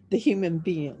the human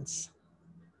beings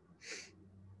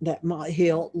that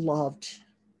Mahil loved,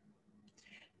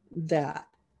 that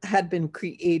had been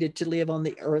created to live on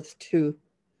the earth, to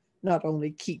not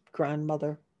only keep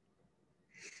Grandmother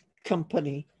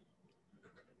company,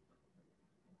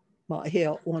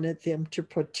 Mahil wanted them to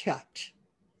protect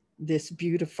this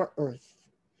beautiful earth,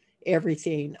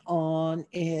 everything on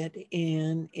it,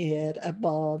 in it,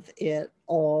 above it,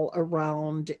 all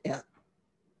around it,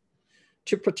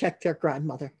 to protect their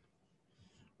grandmother,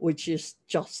 which is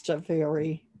just a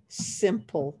very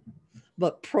simple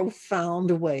but profound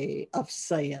way of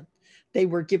saying they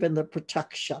were given the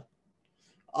protection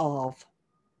of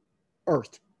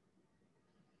earth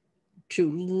to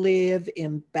live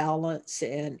in balance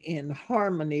and in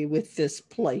harmony with this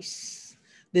place,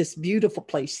 this beautiful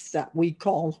place that we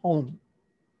call home,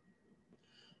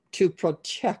 to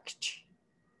protect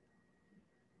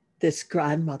this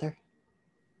grandmother,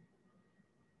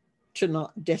 to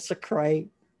not desecrate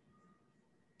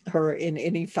her in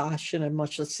any fashion, in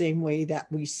much the same way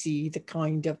that we see the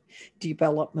kind of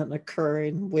development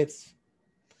occurring with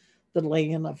the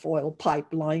laying of oil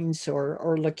pipelines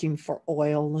or looking for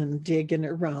oil and digging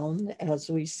around, as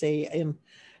we say, in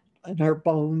her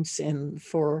bones, and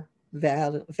for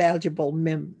valuable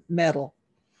metal,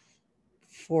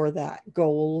 for that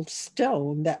gold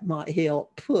stone that Mahil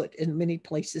put in many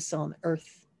places on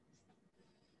earth.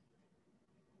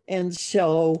 And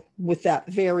so with that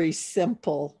very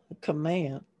simple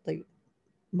command, like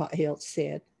Mahil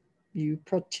said, you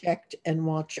protect and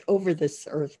watch over this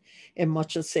earth in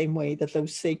much the same way that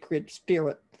those sacred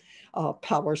spirit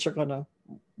powers are going to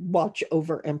watch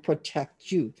over and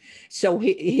protect you. So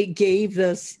he gave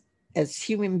us as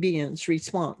human beings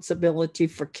responsibility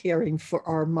for caring for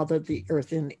our mother, the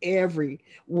earth, in every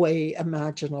way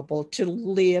imaginable, to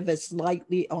live as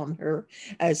lightly on her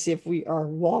as if we are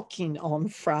walking on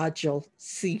fragile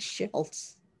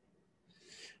seashells,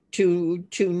 to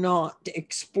not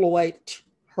exploit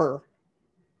her,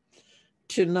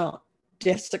 to not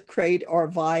desecrate or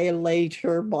violate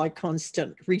her by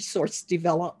constant resource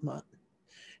development,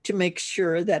 to make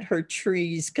sure that her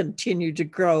trees continue to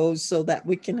grow so that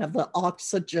we can have the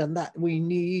oxygen that we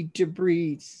need to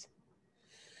breathe,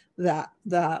 that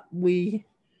we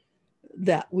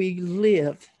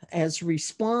live as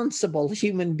responsible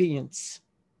human beings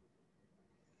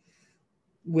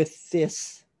with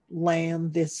this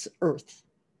land, this earth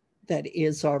that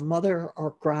is our mother,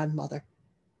 our grandmother.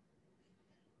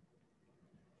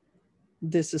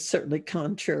 This is certainly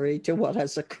contrary to what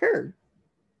has occurred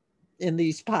in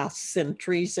these past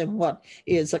centuries and what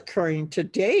is occurring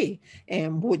today,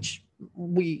 and which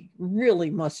we really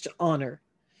must honor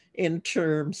in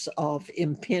terms of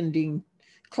impending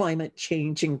climate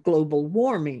change and global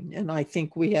warming. And I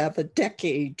think we have a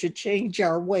decade to change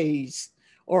our ways,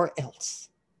 or else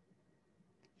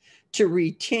to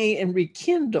retain and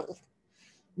rekindle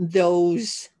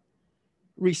those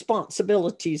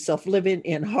responsibilities of living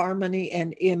in harmony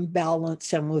and in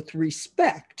balance and with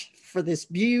respect for this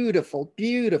beautiful,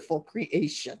 beautiful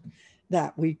creation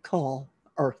that we call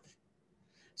Earth.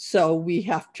 So we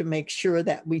have to make sure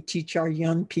that we teach our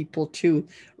young people to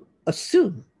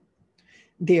assume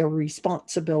their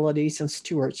responsibilities and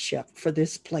stewardship for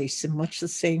this place in much the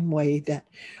same way that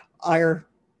our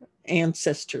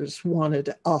ancestors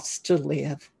wanted us to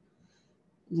live,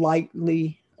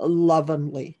 lightly,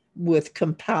 lovingly, with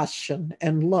compassion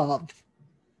and love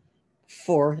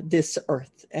for this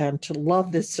earth, and to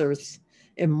love this earth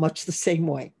in much the same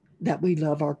way that we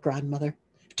love our grandmother,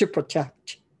 to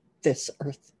protect this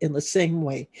earth in the same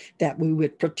way that we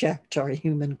would protect our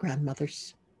human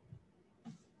grandmothers.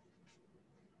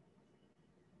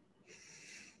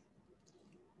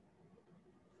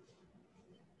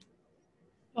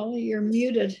 Polly, you're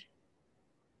muted.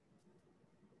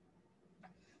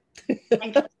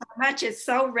 Thank you so much. It's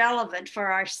so relevant for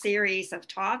our series of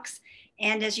talks.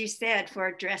 And as you said, for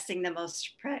addressing the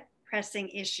most pressing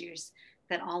issues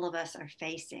that all of us are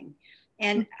facing.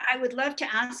 And I would love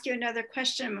to ask you another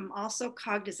question. I'm also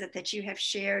cognizant that you have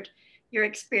shared your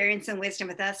experience and wisdom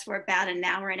with us for about an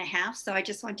hour and a half. So I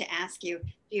just want to ask you,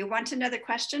 do you want another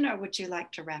question, or would you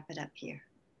like to wrap it up here?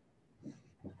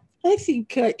 I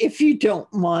think, if you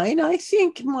don't mind, I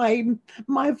think my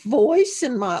voice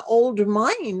and my old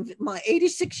mind, my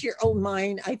 86-year-old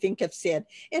mind, I think have said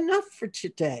enough for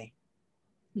today.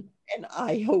 And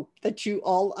I hope that you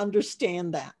all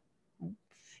understand that.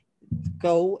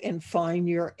 Go and find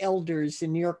your elders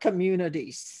in your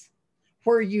communities,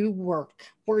 where you work,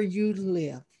 where you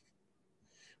live.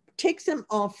 Take them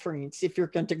offerings if you're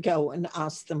going to go and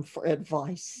ask them for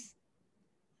advice.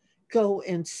 Go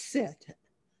and sit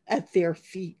at their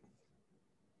feet.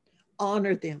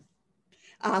 Honor them.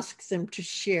 Ask them to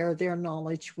share their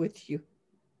knowledge with you.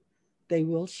 They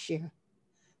will share.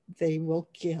 They will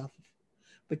give.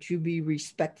 But you be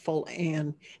respectful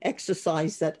and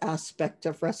exercise that aspect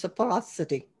of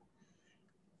reciprocity.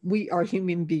 We are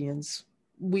human beings.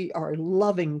 We are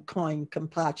loving, kind,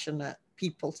 compassionate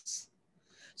peoples.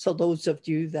 So those of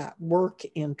you that work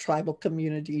in tribal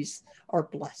communities are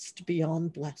blessed,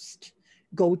 beyond blessed.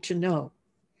 Go to know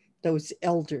those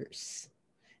elders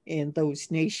in those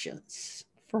nations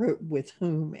with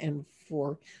whom and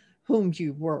for whom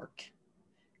you work.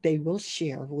 They will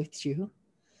share with you.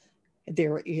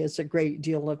 There is a great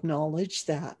deal of knowledge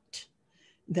that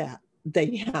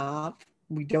they have.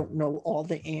 We don't know all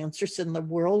the answers in the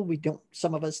world.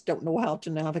 Some of us don't know how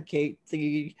to navigate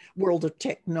the world of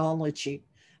technology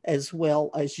as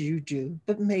well as you do,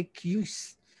 but make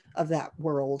use of that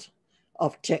world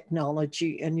of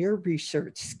technology and your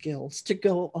research skills to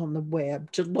go on the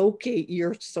web, to locate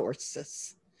your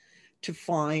sources, to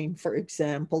find, for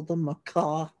example, the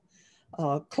Macaw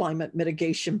climate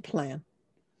mitigation plan,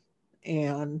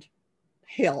 and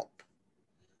help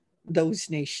those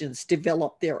nations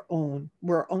develop their own.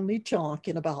 We're only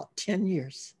talking about 10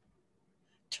 years.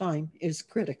 Time is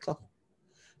critical.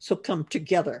 So come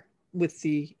together with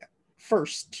the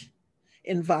first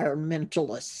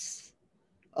environmentalists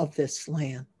of this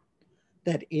land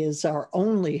that is our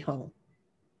only home,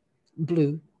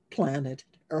 blue planet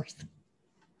Earth.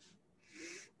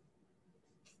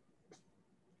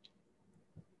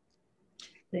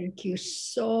 Thank you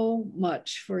so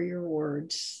much for your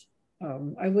words.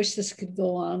 I wish this could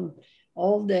go on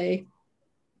all day.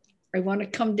 I want to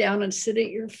come down and sit at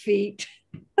your feet.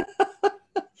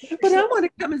 But I want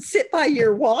to come and sit by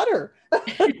your water.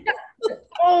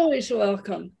 Always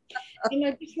welcome. And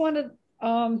I just want to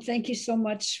thank you so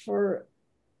much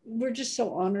we're just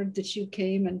so honored that you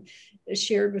came and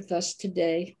shared with us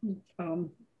today.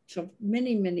 So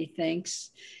many, many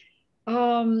thanks.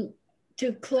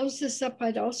 To close this up,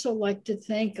 I'd also like to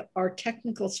thank our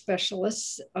technical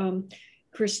specialists,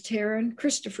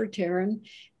 Christopher Tarrant,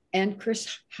 and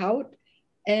Chris Hout.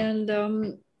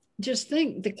 And just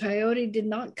think, the coyote did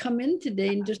not come in today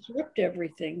and disrupt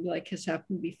everything like has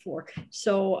happened before.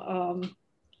 So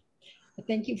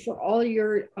thank you for all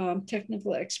your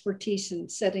technical expertise in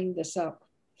setting this up.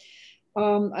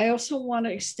 I also want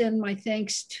to extend my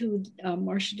thanks to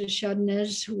Marcia de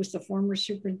Chardonnez, who was the former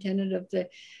superintendent of the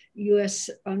U.S.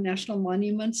 National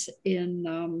Monuments in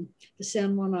the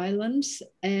San Juan Islands,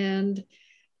 and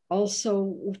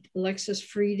also Alexis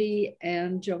Freedy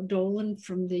and Joe Dolan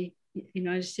from the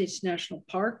United States National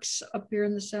Parks up here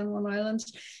in the San Juan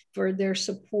Islands for their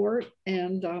support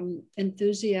and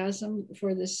enthusiasm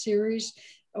for this series.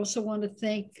 I also want to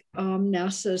thank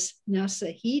NASA's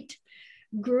NASA Heat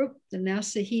group, the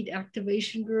NASA Heat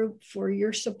Activation Group, for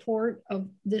your support of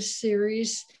this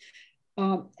series.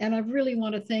 And I really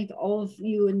want to thank all of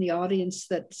you in the audience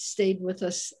that stayed with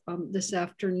us this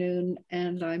afternoon.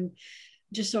 And I'm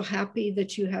just so happy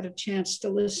that you had a chance to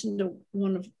listen to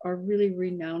one of our really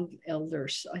renowned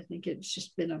elders. I think it's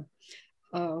just been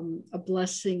a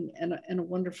blessing and a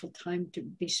wonderful time to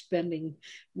be spending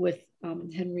with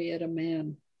Henrietta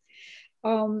Mann.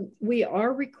 We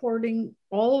are recording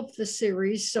all of the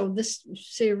series. So this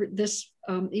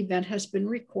event has been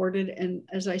recorded. And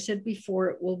as I said before,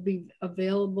 it will be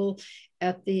available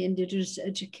at the Indigenous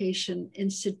Education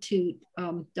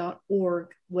Institute.org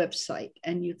website.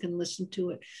 And you can listen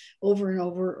to it over and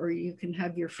over, or you can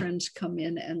have your friends come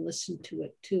in and listen to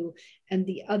it too. And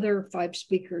the other 5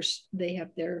 speakers, they have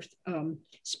their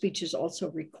speeches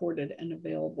also recorded and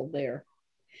available there.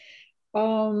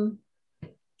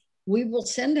 We will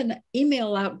send an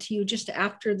email out to you just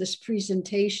after this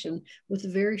presentation with a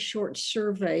very short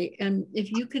survey. And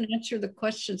if you can answer the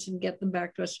questions and get them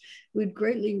back to us, we'd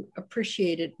greatly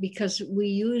appreciate it, because we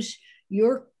use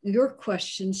your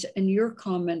questions and your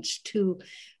comments to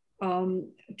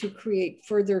create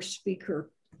further speaker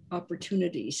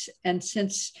opportunities. And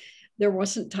since there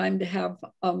wasn't time to have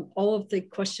all of the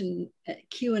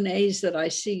Q&As that I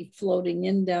see floating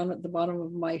in down at the bottom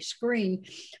of my screen,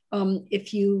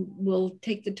 if you will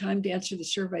take the time to answer the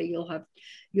survey, you'll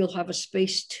have a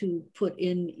space to put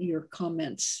in your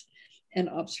comments and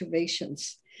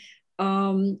observations.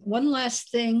 One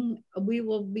last thing, we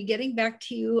will be getting back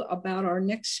to you about our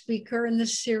next speaker in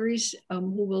this series,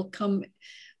 who will come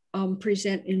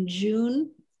present in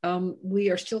June.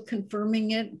 We are still confirming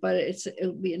it, but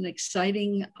it'll be an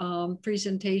exciting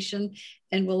presentation,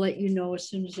 and we'll let you know as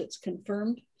soon as it's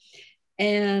confirmed.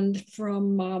 And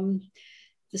from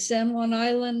the San Juan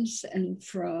Islands, and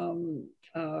from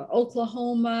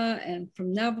Oklahoma, and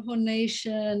from Navajo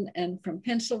Nation, and from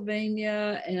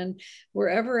Pennsylvania, and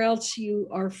wherever else you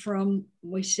are from,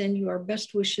 we send you our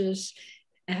best wishes.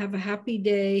 Have a happy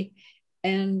day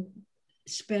and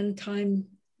spend time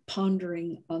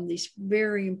pondering on these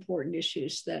very important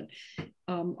issues that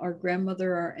our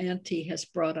grandmother, our auntie, has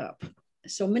brought up.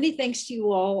 So many thanks to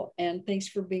you all, and thanks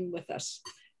for being with us.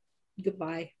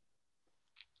 Goodbye.